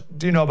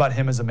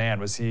him as a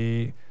man? Was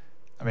he?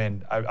 I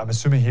mean, I'm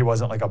assuming he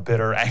wasn't like a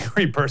bitter,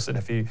 angry person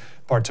if he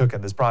partook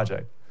in this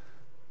project.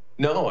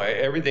 No,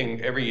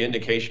 every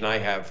indication I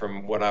have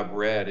from what I've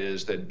read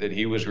is that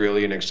he was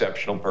really an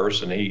exceptional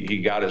person.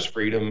 He got his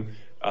freedom,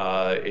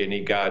 and he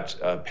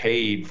got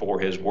paid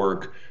for his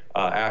work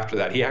after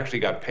that. He actually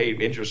got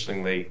paid,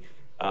 interestingly,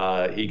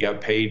 he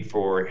got paid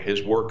for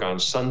his work on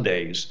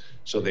Sundays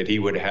so that he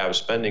would have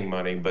spending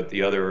money, but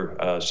the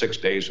other 6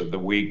 days of the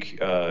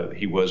week,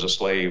 he was a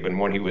slave. And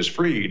when he was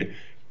freed,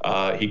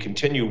 he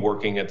continued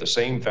working at the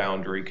same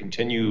foundry,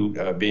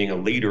 continued being a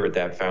leader at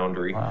that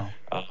foundry. Wow.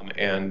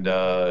 And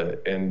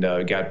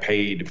got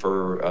paid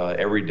for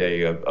every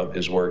day of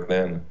his work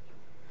then.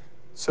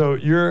 So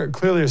you're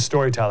clearly a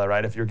storyteller,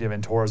 right? If you're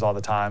giving tours all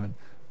the time.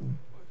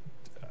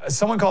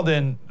 someone called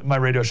in my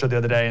radio show the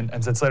other day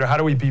and said, Slater, how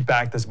do we beat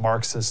back this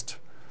Marxist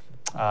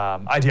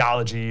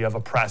ideology of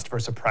oppressed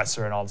versus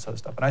oppressor and all this other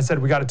stuff? And I said,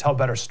 we got to tell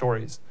better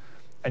stories.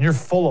 And you're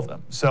full of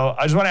them. So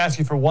I just want to ask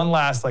you for one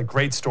last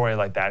great story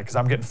like that, because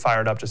I'm getting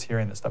fired up just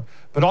hearing this stuff.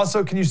 But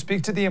also, can you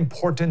speak to the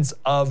importance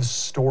of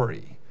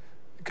story?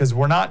 Because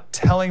we're not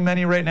telling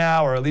many right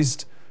now, or at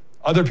least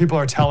other people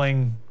are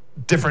telling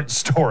different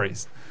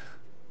stories.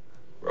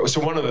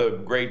 So one of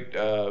the great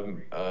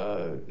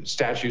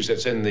statues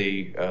that's in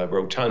the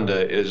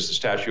rotunda is the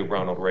statue of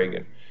Ronald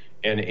Reagan.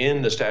 And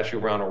in the statue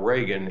of Ronald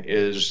Reagan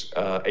is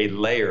a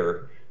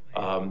layer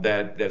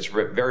that's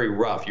very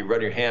rough. You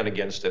run your hand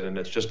against it, and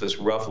it's just this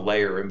rough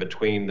layer in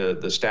between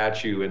the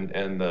statue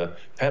and the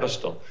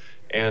pedestal.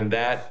 And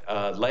that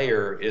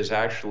layer is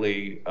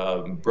actually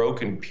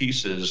broken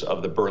pieces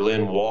of the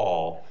Berlin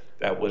Wall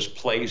that was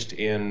placed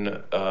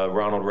in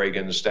Ronald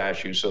Reagan's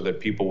statue so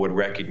that people would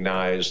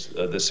recognize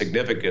the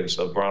significance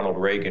of Ronald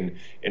Reagan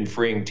in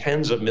freeing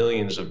tens of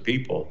millions of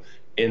people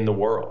in the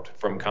world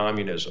from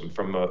communism,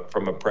 from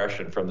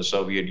oppression, from the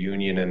Soviet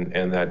Union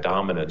and that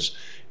dominance.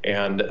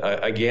 And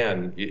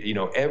again,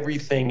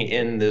 everything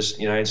in this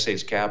United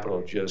States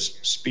Capitol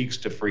just speaks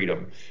to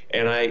freedom.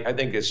 And I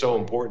think it's so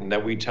important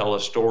that we tell a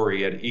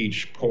story at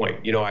each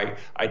point.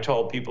 I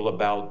told people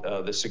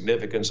about the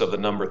significance of the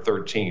number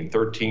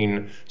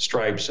 13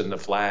 stripes in the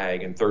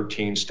flag, and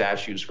 13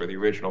 statues for the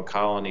original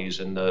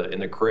colonies in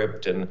the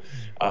crypt. And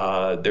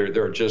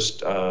they're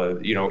just,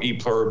 e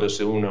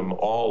pluribus unum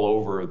all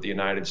over the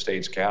United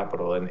States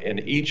Capitol.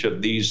 And each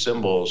of these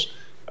symbols,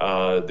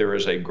 there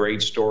is a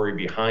great story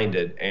behind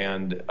it.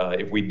 And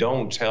if we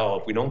don't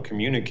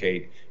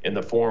communicate in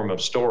the form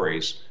of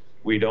stories,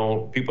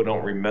 people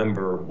don't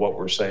remember what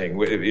we're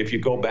saying. If you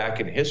go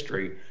back in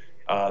history,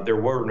 there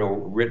were no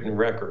written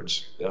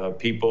records.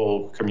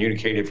 People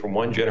communicated from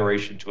one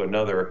generation to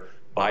another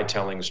by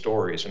telling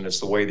stories. And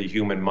it's the way the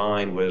human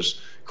mind was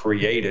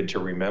created to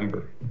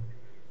remember.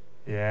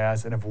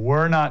 Yes, and if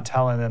we're not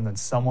telling them, then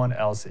someone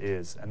else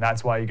is. And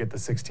that's why you get the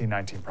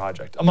 1619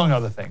 Project, among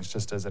other things,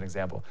 just as an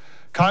example.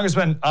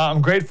 Congressman,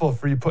 I'm grateful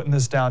for you putting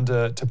this down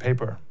to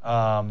paper.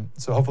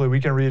 So hopefully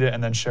we can read it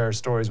and then share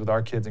stories with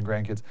our kids and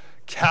grandkids.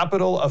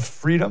 Capital of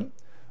Freedom,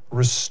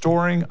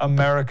 Restoring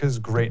America's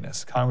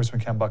Greatness. Congressman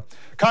Ken Buck.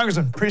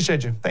 Congressman,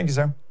 appreciate you. Thank you,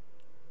 sir.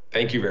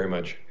 Thank you very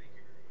much.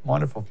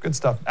 Wonderful. Good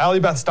stuff. Allie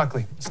Beth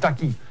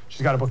Stuckey.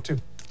 She's got a book too.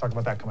 Talk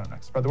about that coming up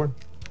next. Spread the word.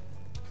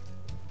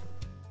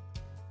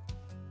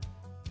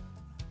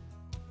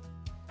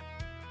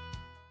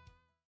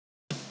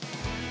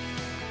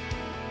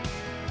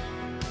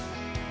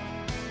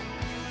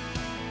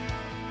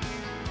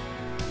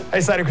 Hey,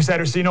 Slater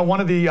Crusaders. So,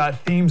 one of the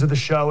themes of the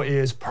show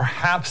is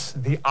perhaps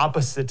the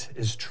opposite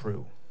is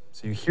true.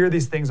 So you hear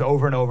these things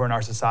over and over in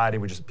our society.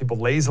 People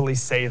lazily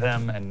say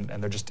them, and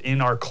they're just in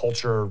our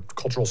cultural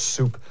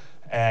soup.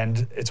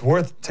 And it's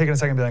worth taking a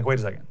second and being like, wait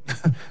a second.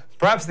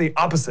 Perhaps the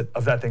opposite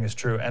of that thing is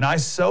true. And I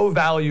so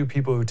value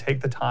people who take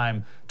the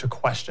time to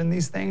question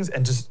these things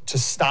and just to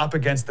stop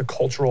against the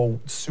cultural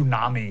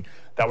tsunami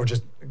that we're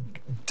just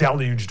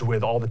deluged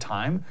with all the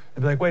time.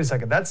 And be like, wait a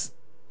second, that's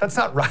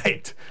not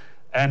right.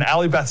 And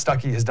Allie Beth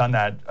Stuckey has done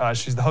that.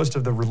 She's the host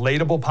of the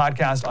Relatable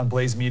podcast on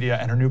Blaze Media,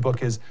 and her new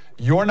book is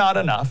You're Not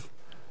Enough,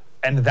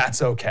 and That's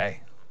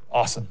Okay.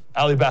 Awesome.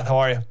 Allie Beth, how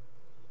are you?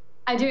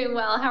 I'm doing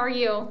well. How are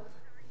you?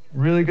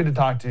 Really good to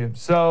talk to you.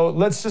 So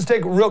let's just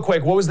take real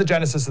quick, what was the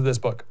genesis of this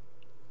book?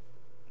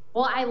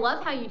 Well, I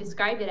love how you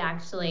described it,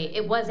 actually.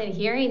 It wasn't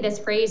hearing this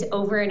phrase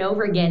over and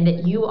over again,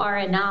 that you are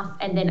enough,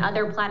 and then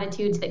other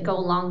platitudes that go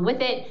along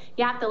with it.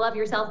 You have to love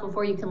yourself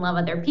before you can love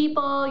other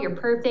people. You're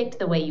perfect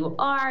the way you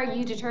are.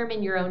 You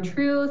determine your own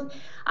truth.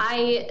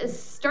 I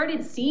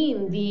started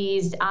seeing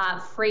these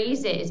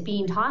phrases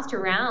being tossed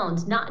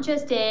around, not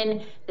just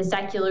in the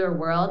secular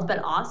world, but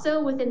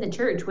also within the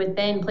church,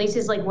 within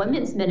places like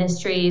women's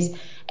ministries.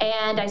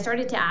 And I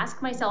started to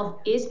ask myself,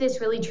 is this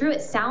really true?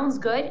 It sounds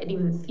good. It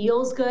even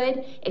feels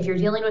good if you're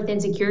dealing with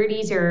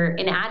insecurities or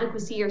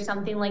inadequacy or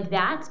something like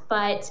that.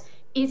 But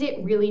is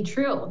it really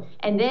true?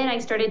 And then I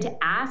started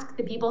to ask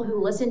the people who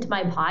listen to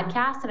my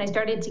podcast, and I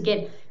started to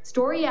get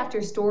story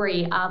after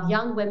story of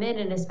young women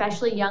and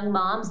especially young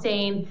moms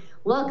saying,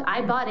 look,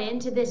 I bought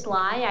into this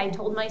lie. I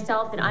told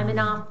myself that I'm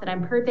enough, that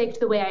I'm perfect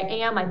the way I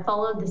am. I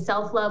followed the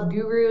self-love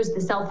gurus,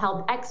 the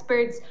self-help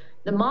experts,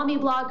 the mommy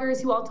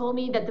bloggers who all told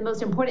me that the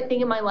most important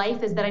thing in my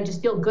life is that I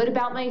just feel good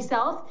about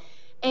myself.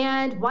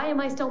 And why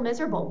am I still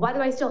miserable? Why do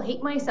I still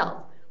hate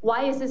myself?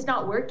 Why is this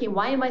not working?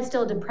 Why am I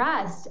still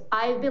depressed?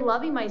 I've been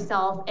loving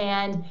myself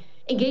and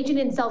engaging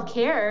in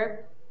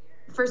self-care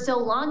for so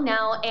long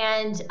now,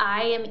 and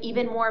I am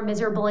even more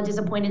miserable and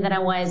disappointed than I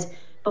was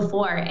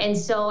before. And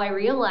so I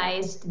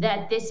realized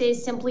that this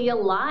is simply a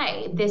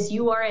lie. This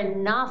 "you are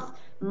enough"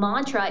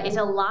 mantra is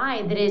a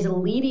lie that is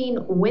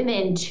leading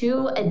women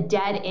to a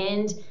dead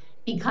end,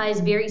 because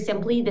very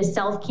simply the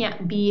self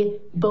can't be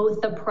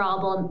both the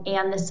problem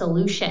and the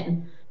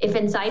solution. If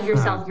inside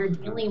yourself you're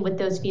dealing with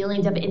those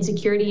feelings of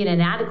insecurity and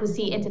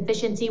inadequacy,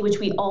 insufficiency, which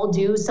we all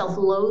do,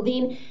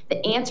 self-loathing,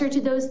 the answer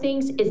to those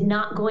things is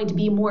not going to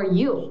be more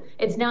you.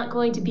 It's not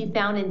going to be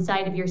found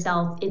inside of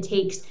yourself. It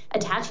takes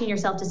attaching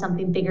yourself to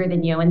something bigger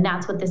than you, and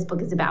that's what this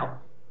book is about.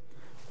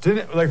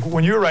 Like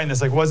when you were writing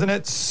this, like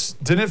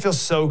didn't it feel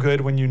so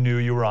good when you knew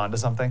you were onto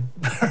something?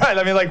 Right?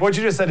 I mean, like what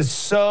you just said is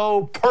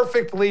so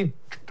perfectly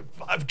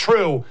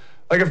true.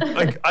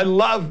 Like I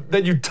love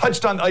that you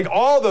touched on like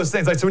all those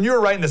things. Like, so when you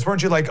were writing this,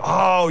 weren't you like,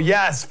 oh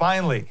yes,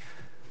 finally?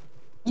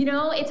 You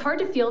know, it's hard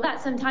to feel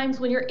that sometimes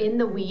when you're in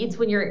the weeds,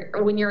 when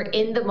you're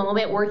in the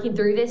moment working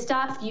through this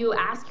stuff. You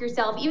ask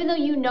yourself, even though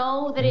you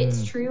know that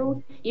it's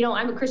true, you know,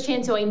 I'm a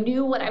Christian, so I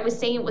knew what I was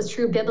saying was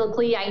true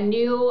biblically. I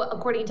knew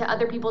according to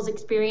other people's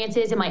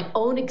experiences and my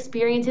own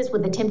experiences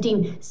with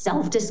attempting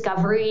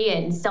self-discovery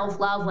and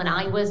self-love when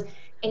I was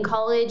in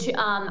college.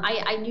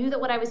 I knew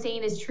that what I was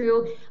saying is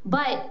true,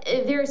 but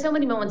there are so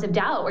many moments of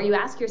doubt where you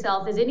ask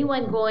yourself, is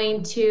anyone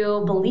going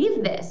to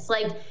believe this?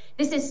 Like,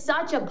 this is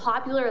such a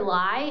popular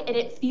lie, and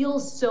it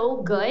feels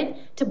so good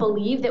to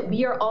believe that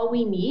we are all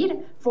we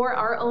need for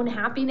our own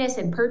happiness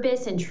and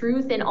purpose and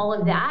truth and all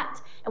of that.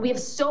 And we have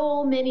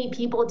so many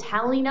people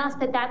telling us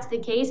that that's the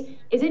case.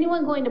 Is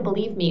anyone going to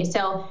believe me?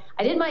 So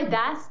I did my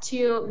best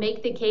to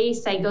make the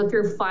case. I go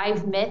through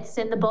 5 myths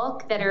in the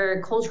book that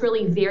are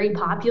culturally very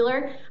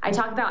popular. I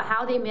talk about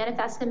how they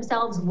manifest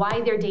themselves,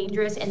 why they're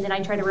dangerous, and then I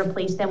try to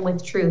replace them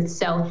with truth.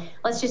 So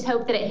let's just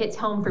hope that it hits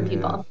home for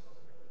people.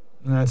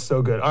 That's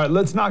so good. All right,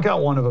 let's knock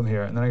out one of them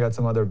here, and then I got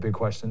some other big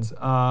questions.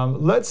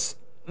 Let's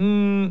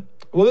do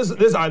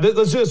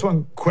this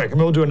one quick,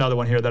 and we'll do another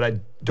one here that I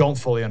don't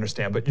fully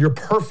understand. But you're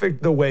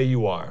perfect the way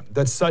you are.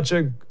 That's such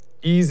a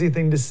easy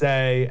thing to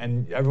say,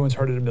 and everyone's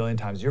heard it a million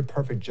times. You're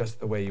perfect just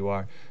the way you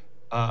are.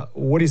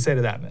 What do you say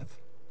to that myth?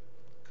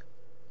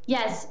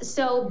 Yes,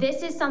 so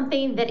this is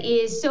something that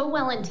is so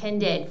well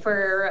intended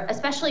for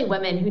especially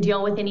women who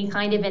deal with any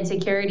kind of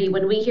insecurity.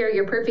 When we hear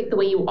you're perfect the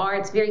way you are,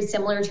 it's very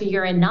similar to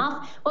you're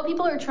enough. What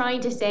people are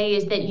trying to say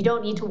is that you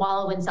don't need to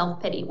wallow in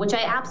self-pity, which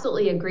I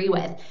absolutely agree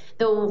with.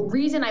 The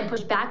reason I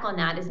push back on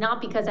that is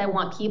not because I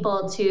want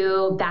people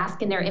to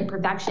bask in their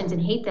imperfections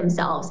and hate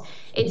themselves.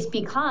 It's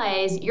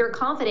because your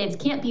confidence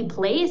can't be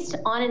placed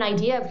on an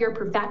idea of your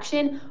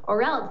perfection,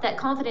 or else that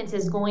confidence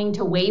is going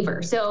to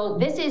waver. So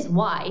this is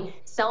why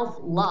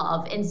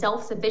self-love and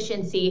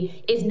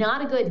self-sufficiency is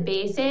not a good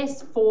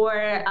basis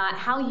for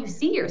how you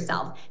see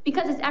yourself,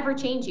 because it's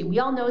ever-changing. We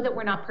all know that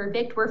we're not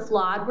perfect, we're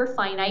flawed, we're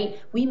finite,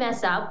 we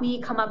mess up,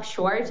 we come up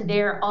short.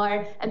 There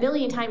are a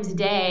million times a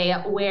day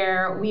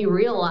where we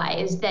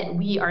realize that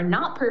we are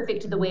not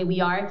perfect the way we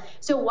are.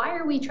 So why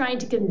are we trying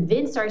to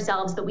convince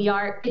ourselves that we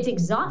are? It's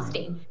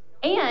exhausting.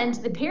 And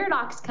the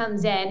paradox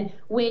comes in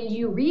when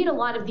you read a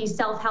lot of these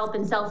self-help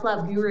and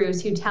self-love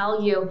gurus who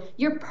tell you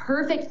you're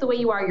perfect the way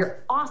you are,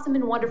 you're awesome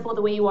and wonderful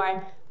the way you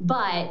are,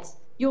 but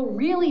you'll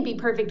really be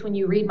perfect when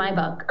you read my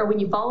book, or when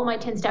you follow my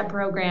 10-step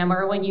program,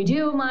 or when you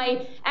do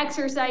my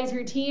exercise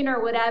routine,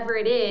 or whatever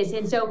it is.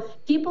 And so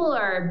people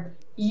are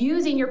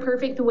using you're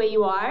perfect the way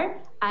you are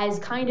as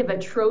kind of a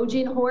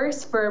Trojan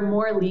horse for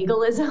more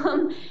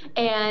legalism.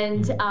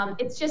 And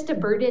it's just a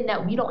burden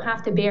that we don't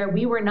have to bear.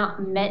 We were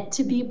not meant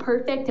to be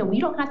perfect, and we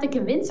don't have to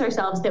convince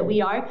ourselves that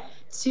we are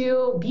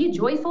to be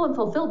joyful and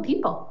fulfilled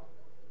people.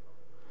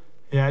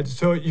 Yeah,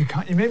 so you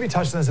maybe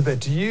touched on this a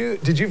bit.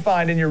 Did you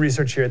find in your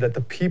research here that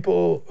the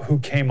people who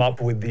came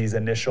up with these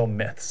initial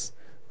myths,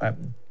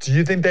 do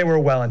you think they were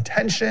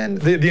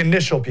well-intentioned? The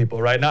initial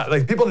people, right? Not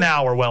like people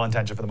now are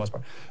well-intentioned for the most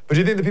part. But do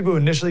you think the people who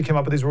initially came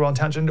up with these were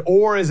well-intentioned,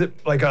 or is it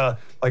like a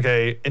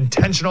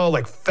intentional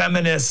like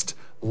feminist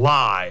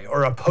lie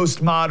or a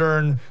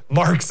postmodern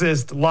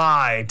Marxist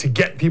lie to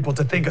get people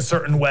to think a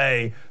certain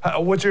way?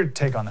 What's your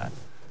take on that?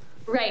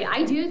 Right.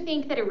 I do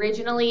think that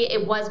originally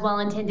it was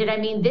well-intended. I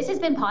mean, this has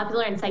been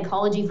popular in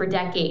psychology for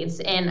decades.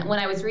 And when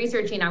I was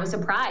researching, I was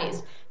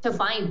surprised to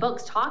find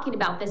books talking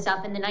about this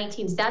stuff in the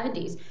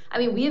 1970s. I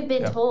mean, we have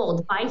been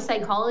told by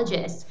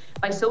psychologists,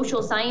 by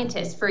social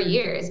scientists for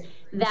years,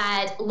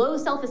 that low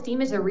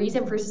self-esteem is a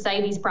reason for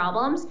society's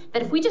problems,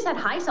 that if we just had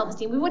high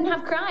self-esteem, we wouldn't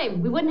have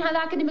crime, we wouldn't have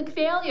academic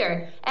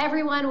failure.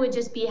 Everyone would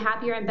just be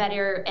happier and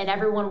better, and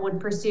everyone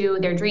would pursue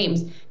their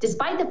dreams,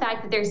 despite the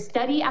fact that there's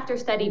study after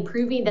study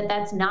proving that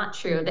that's not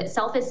true, that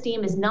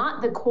self-esteem is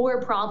not the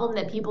core problem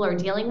that people are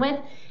dealing with.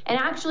 And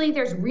actually,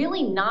 there's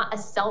really not a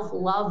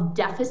self-love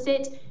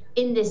deficit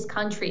in this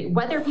country.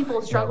 Whether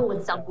people struggle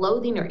with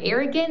self-loathing or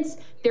arrogance,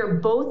 they're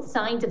both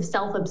signs of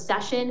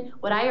self-obsession.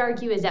 What I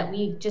argue is that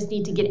we just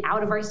need to get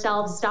out of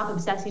ourselves, stop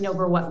obsessing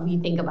over what we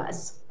think of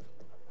us.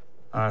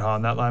 All right,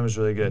 Han, that line was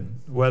really good.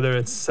 Whether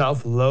it's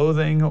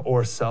self-loathing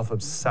or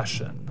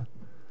self-obsession,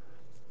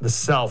 the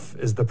self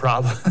is the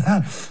problem.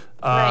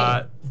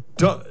 Right.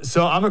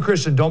 So I'm a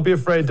Christian. Don't be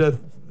afraid to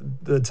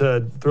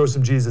throw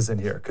some Jesus in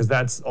here, because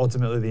that's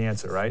ultimately the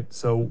answer, right?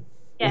 So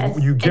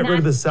yes. You get rid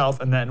of the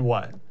self, and then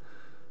what?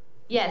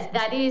 Yes,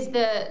 that is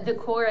the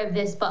core of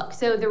this book.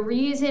 So the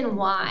reason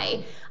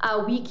why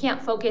we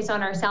can't focus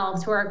on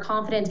ourselves for our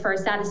confidence, for our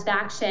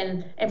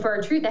satisfaction, and for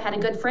our truth. I had a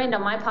good friend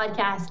on my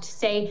podcast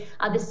say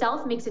the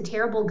self makes a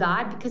terrible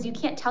God because you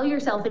can't tell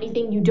yourself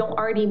anything you don't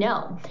already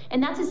know.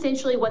 And that's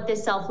essentially what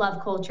this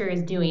self-love culture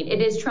is doing.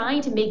 It is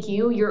trying to make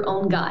you your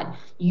own God.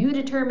 You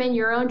determine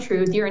your own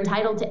truth. You're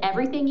entitled to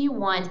everything you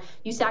want.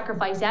 You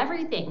sacrifice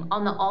everything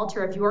on the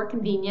altar of your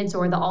convenience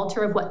or the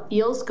altar of what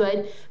feels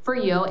good for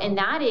you. And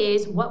that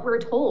is what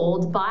we're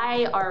told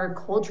by our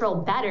cultural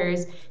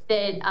betters,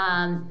 that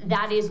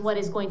that is what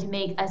is going to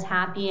make us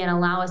happy and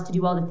allow us to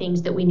do all the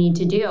things that we need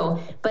to do.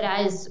 But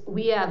as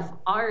we have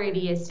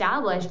already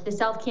established, the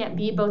self can't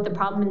be both the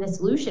problem and the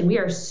solution. We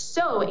are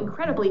so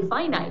incredibly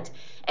finite,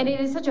 and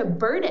it is such a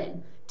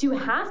burden to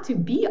have to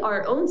be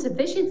our own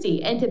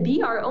sufficiency and to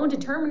be our own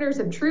determiners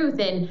of truth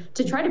and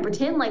to try to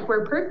pretend like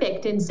we're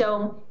perfect. And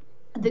so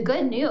the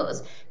good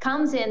news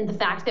comes in the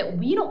fact that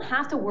we don't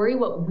have to worry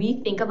what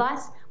we think of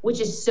us, which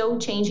is so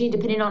changing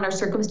depending on our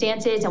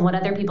circumstances and what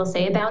other people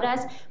say about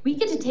us. We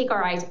get to take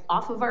our eyes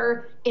off of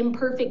our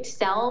imperfect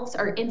selves,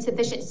 our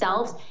insufficient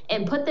selves,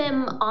 and put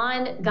them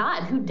on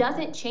God, who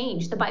doesn't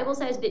change. The Bible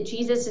says that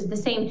Jesus is the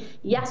same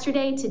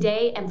yesterday,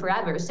 today, and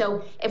forever.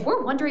 So if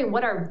we're wondering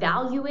what our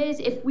value is,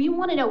 if we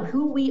want to know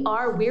who we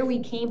are, where we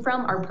came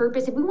from, our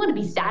purpose, if we want to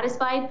be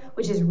satisfied,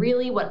 which is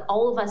really what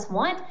all of us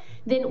want,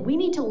 then we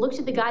need to look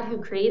to the God who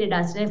created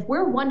us. And if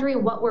we're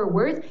wondering what we're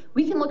worth,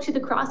 we can look to the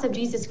cross of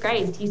Jesus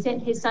Christ. He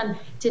sent his son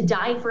to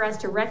die for us,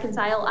 to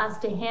reconcile us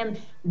to him.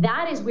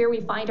 That is where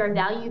we find our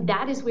value.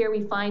 That is where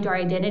we find our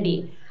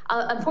identity.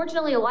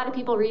 Unfortunately, a lot of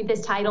people read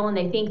this title and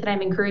they think that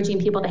I'm encouraging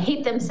people to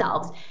hate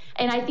themselves.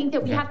 And I think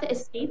that we have to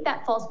escape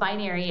that false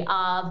binary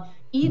of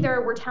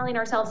either we're telling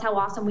ourselves how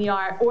awesome we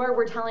are or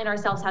we're telling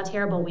ourselves how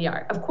terrible we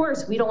are. Of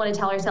course, we don't want to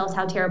tell ourselves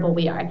how terrible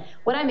we are.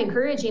 What I'm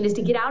encouraging is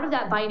to get out of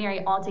that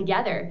binary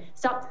altogether.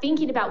 Stop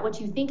thinking about what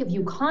you think of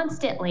you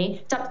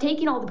constantly. Stop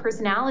taking all the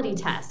personality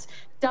tests.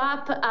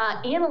 Stop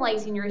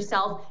analyzing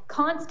yourself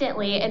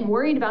constantly and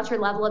worrying about your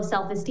level of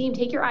self-esteem.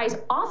 Take your eyes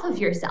off of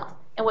yourself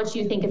and what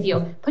you think of you.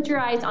 Put your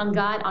eyes on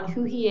God, on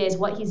who he is,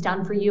 what he's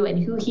done for you,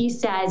 and who he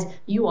says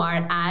you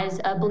are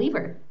as a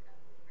believer.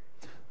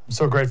 I'm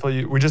so grateful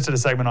we just did a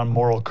segment on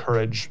moral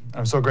courage.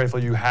 I'm so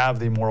grateful you have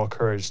the moral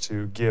courage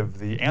to give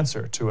the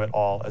answer to it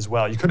all as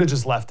well. You could have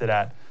just left it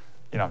at,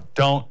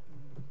 don't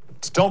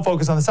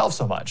focus on the self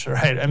so much,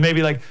 right? And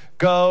maybe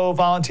go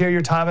volunteer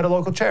your time at a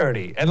local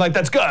charity. And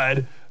that's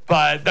good,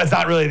 but that's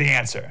not really the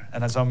answer.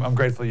 And so I'm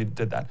grateful you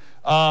did that.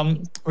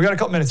 We got a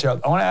couple minutes here.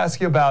 I want to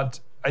ask you about,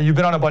 you've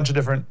been on a bunch of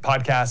different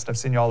podcasts. I've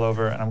seen you all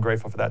over, and I'm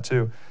grateful for that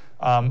too.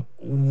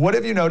 What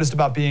have you noticed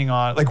about being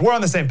on, we're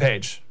on the same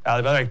page,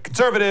 Allie,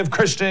 conservative,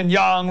 Christian,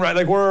 young,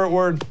 right?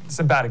 We're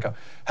simpatico.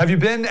 Have you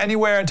been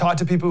anywhere and talked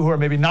to people who are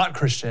maybe not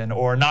Christian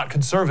or not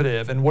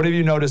conservative? And what have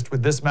you noticed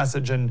with this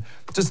message and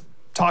just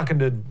talking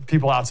to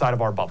people outside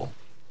of our bubble?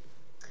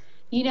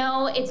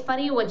 It's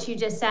funny what you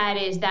just said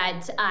is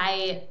that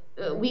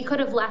we could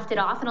have left it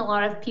off, and a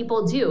lot of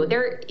people do.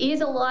 There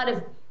is a lot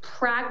of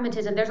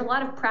pragmatism. There's a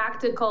lot of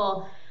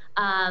practical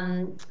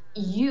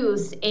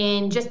use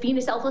in just being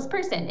a selfless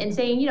person and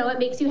saying, it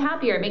makes you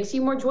happier, it makes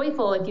you more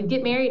joyful if you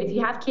get married, if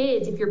you have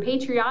kids, if you're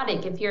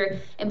patriotic, if you're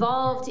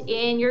involved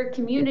in your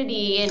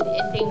community and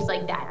things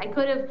like that. I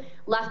could have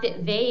left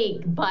it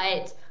vague,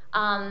 but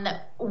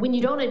when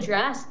you don't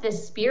address the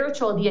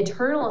spiritual, the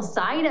eternal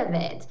side of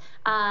it,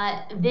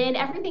 then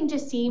everything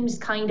just seems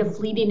kind of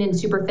fleeting and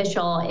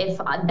superficial, if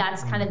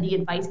that's kind of the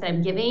advice that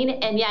I'm giving.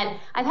 And yet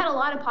I've had a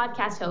lot of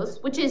podcast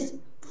hosts, which is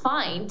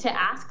fine to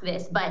ask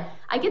this, but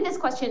I get this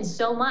question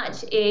so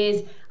much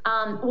is,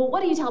 well,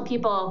 what do you tell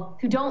people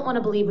who don't want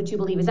to believe what you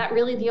believe? Is that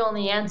really the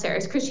only answer?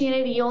 Is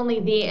Christianity the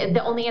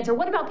only answer?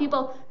 What about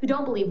people who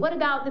don't believe? What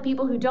about the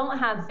people who don't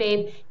have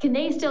faith? Can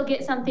they still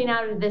get something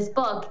out of this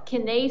book?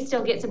 Can they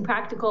still get some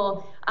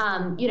practical,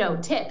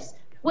 tips?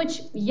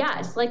 Which,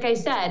 yes, like I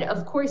said,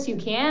 of course you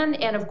can.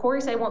 And of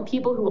course, I want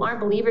people who aren't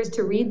believers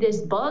to read this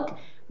book.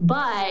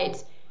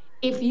 But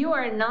if you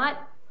are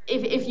not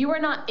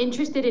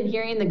interested in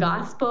hearing the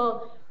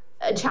gospel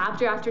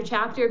chapter after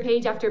chapter,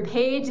 page after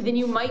page, then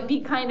you might be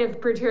kind of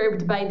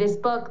perturbed by this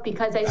book,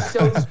 because I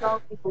so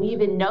strongly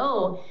believe and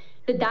know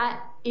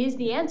that is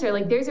the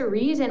answer. There's a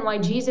reason why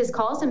Jesus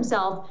calls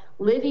himself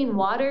living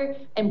water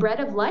and bread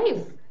of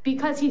life,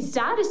 because he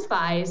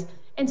satisfies.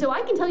 And so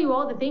I can tell you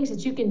all the things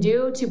that you can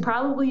do to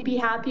probably be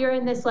happier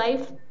in this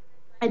life.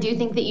 I do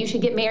think that you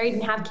should get married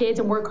and have kids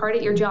and work hard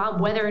at your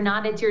job, whether or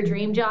not it's your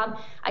dream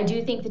job. I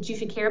do think that you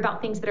should care about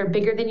things that are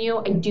bigger than you.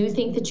 I do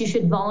think that you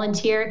should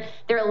volunteer.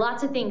 There are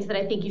lots of things that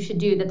I think you should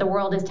do that the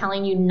world is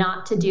telling you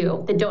not to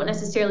do, that don't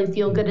necessarily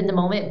feel good in the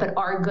moment, but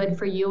are good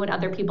for you and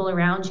other people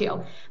around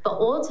you. But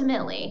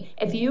ultimately,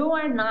 if you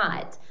are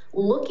not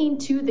looking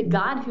to the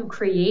God who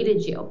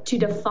created you to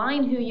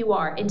define who you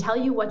are and tell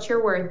you what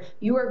you're worth,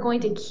 you are going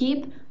to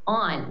keep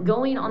on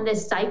going on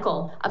this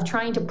cycle of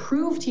trying to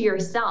prove to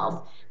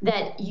yourself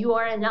that you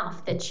are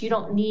enough, that you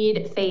don't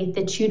need faith,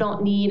 that you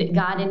don't need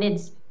God. And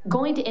it's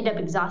going to end up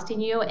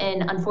exhausting you,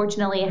 and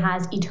unfortunately it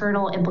has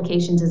eternal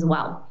implications as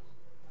well.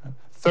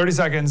 30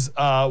 seconds.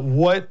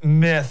 What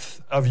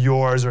myth of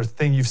yours or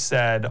thing you've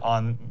said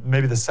on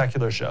maybe the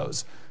secular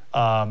shows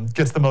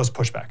gets the most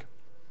pushback?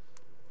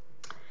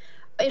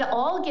 It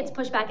all gets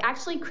pushed back.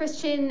 Actually,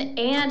 Christian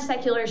and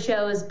secular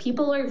shows,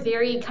 people are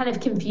very kind of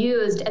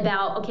confused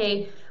about,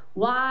 okay,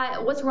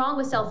 what's wrong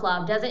with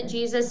self-love? Doesn't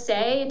Jesus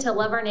say to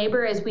love our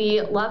neighbor as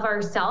we love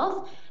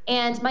ourselves?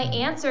 And my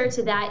answer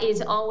to that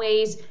is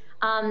always,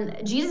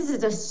 Jesus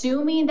is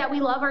assuming that we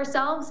love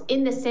ourselves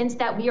in the sense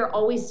that we are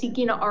always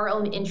seeking our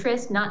own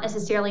interest, not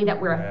necessarily that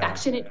we're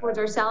affectionate towards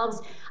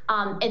ourselves.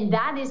 And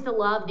that is the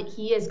love that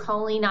he is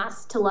calling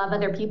us to love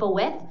other people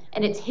with.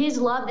 And it's his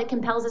love that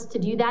compels us to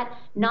do that,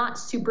 not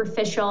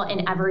superficial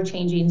and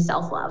ever-changing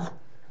self-love.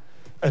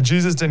 And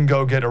Jesus didn't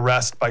go get a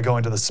rest by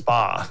going to the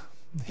spa.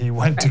 He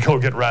went to go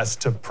get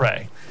rest to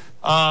pray.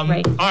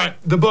 Right. All right,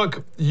 the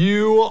book,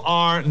 You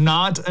Are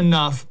Not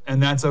Enough,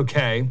 and That's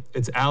Okay.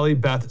 It's Allie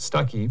Beth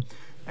Stuckey,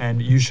 and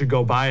you should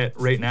go buy it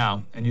right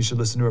now, and you should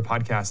listen to her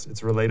podcast.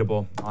 It's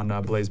relatable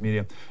on Blaze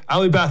Media.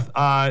 Allie Beth,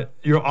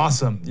 you're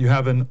awesome. You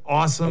have an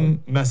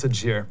awesome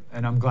message here,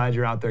 and I'm glad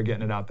you're out there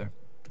getting it out there.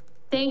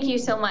 Thank you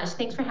so much.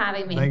 Thanks for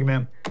having me. Thank you,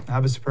 ma'am.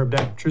 Have a superb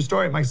day. True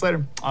story, Mike Slater.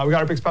 We got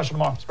our big special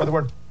tomorrow. Spread the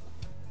word.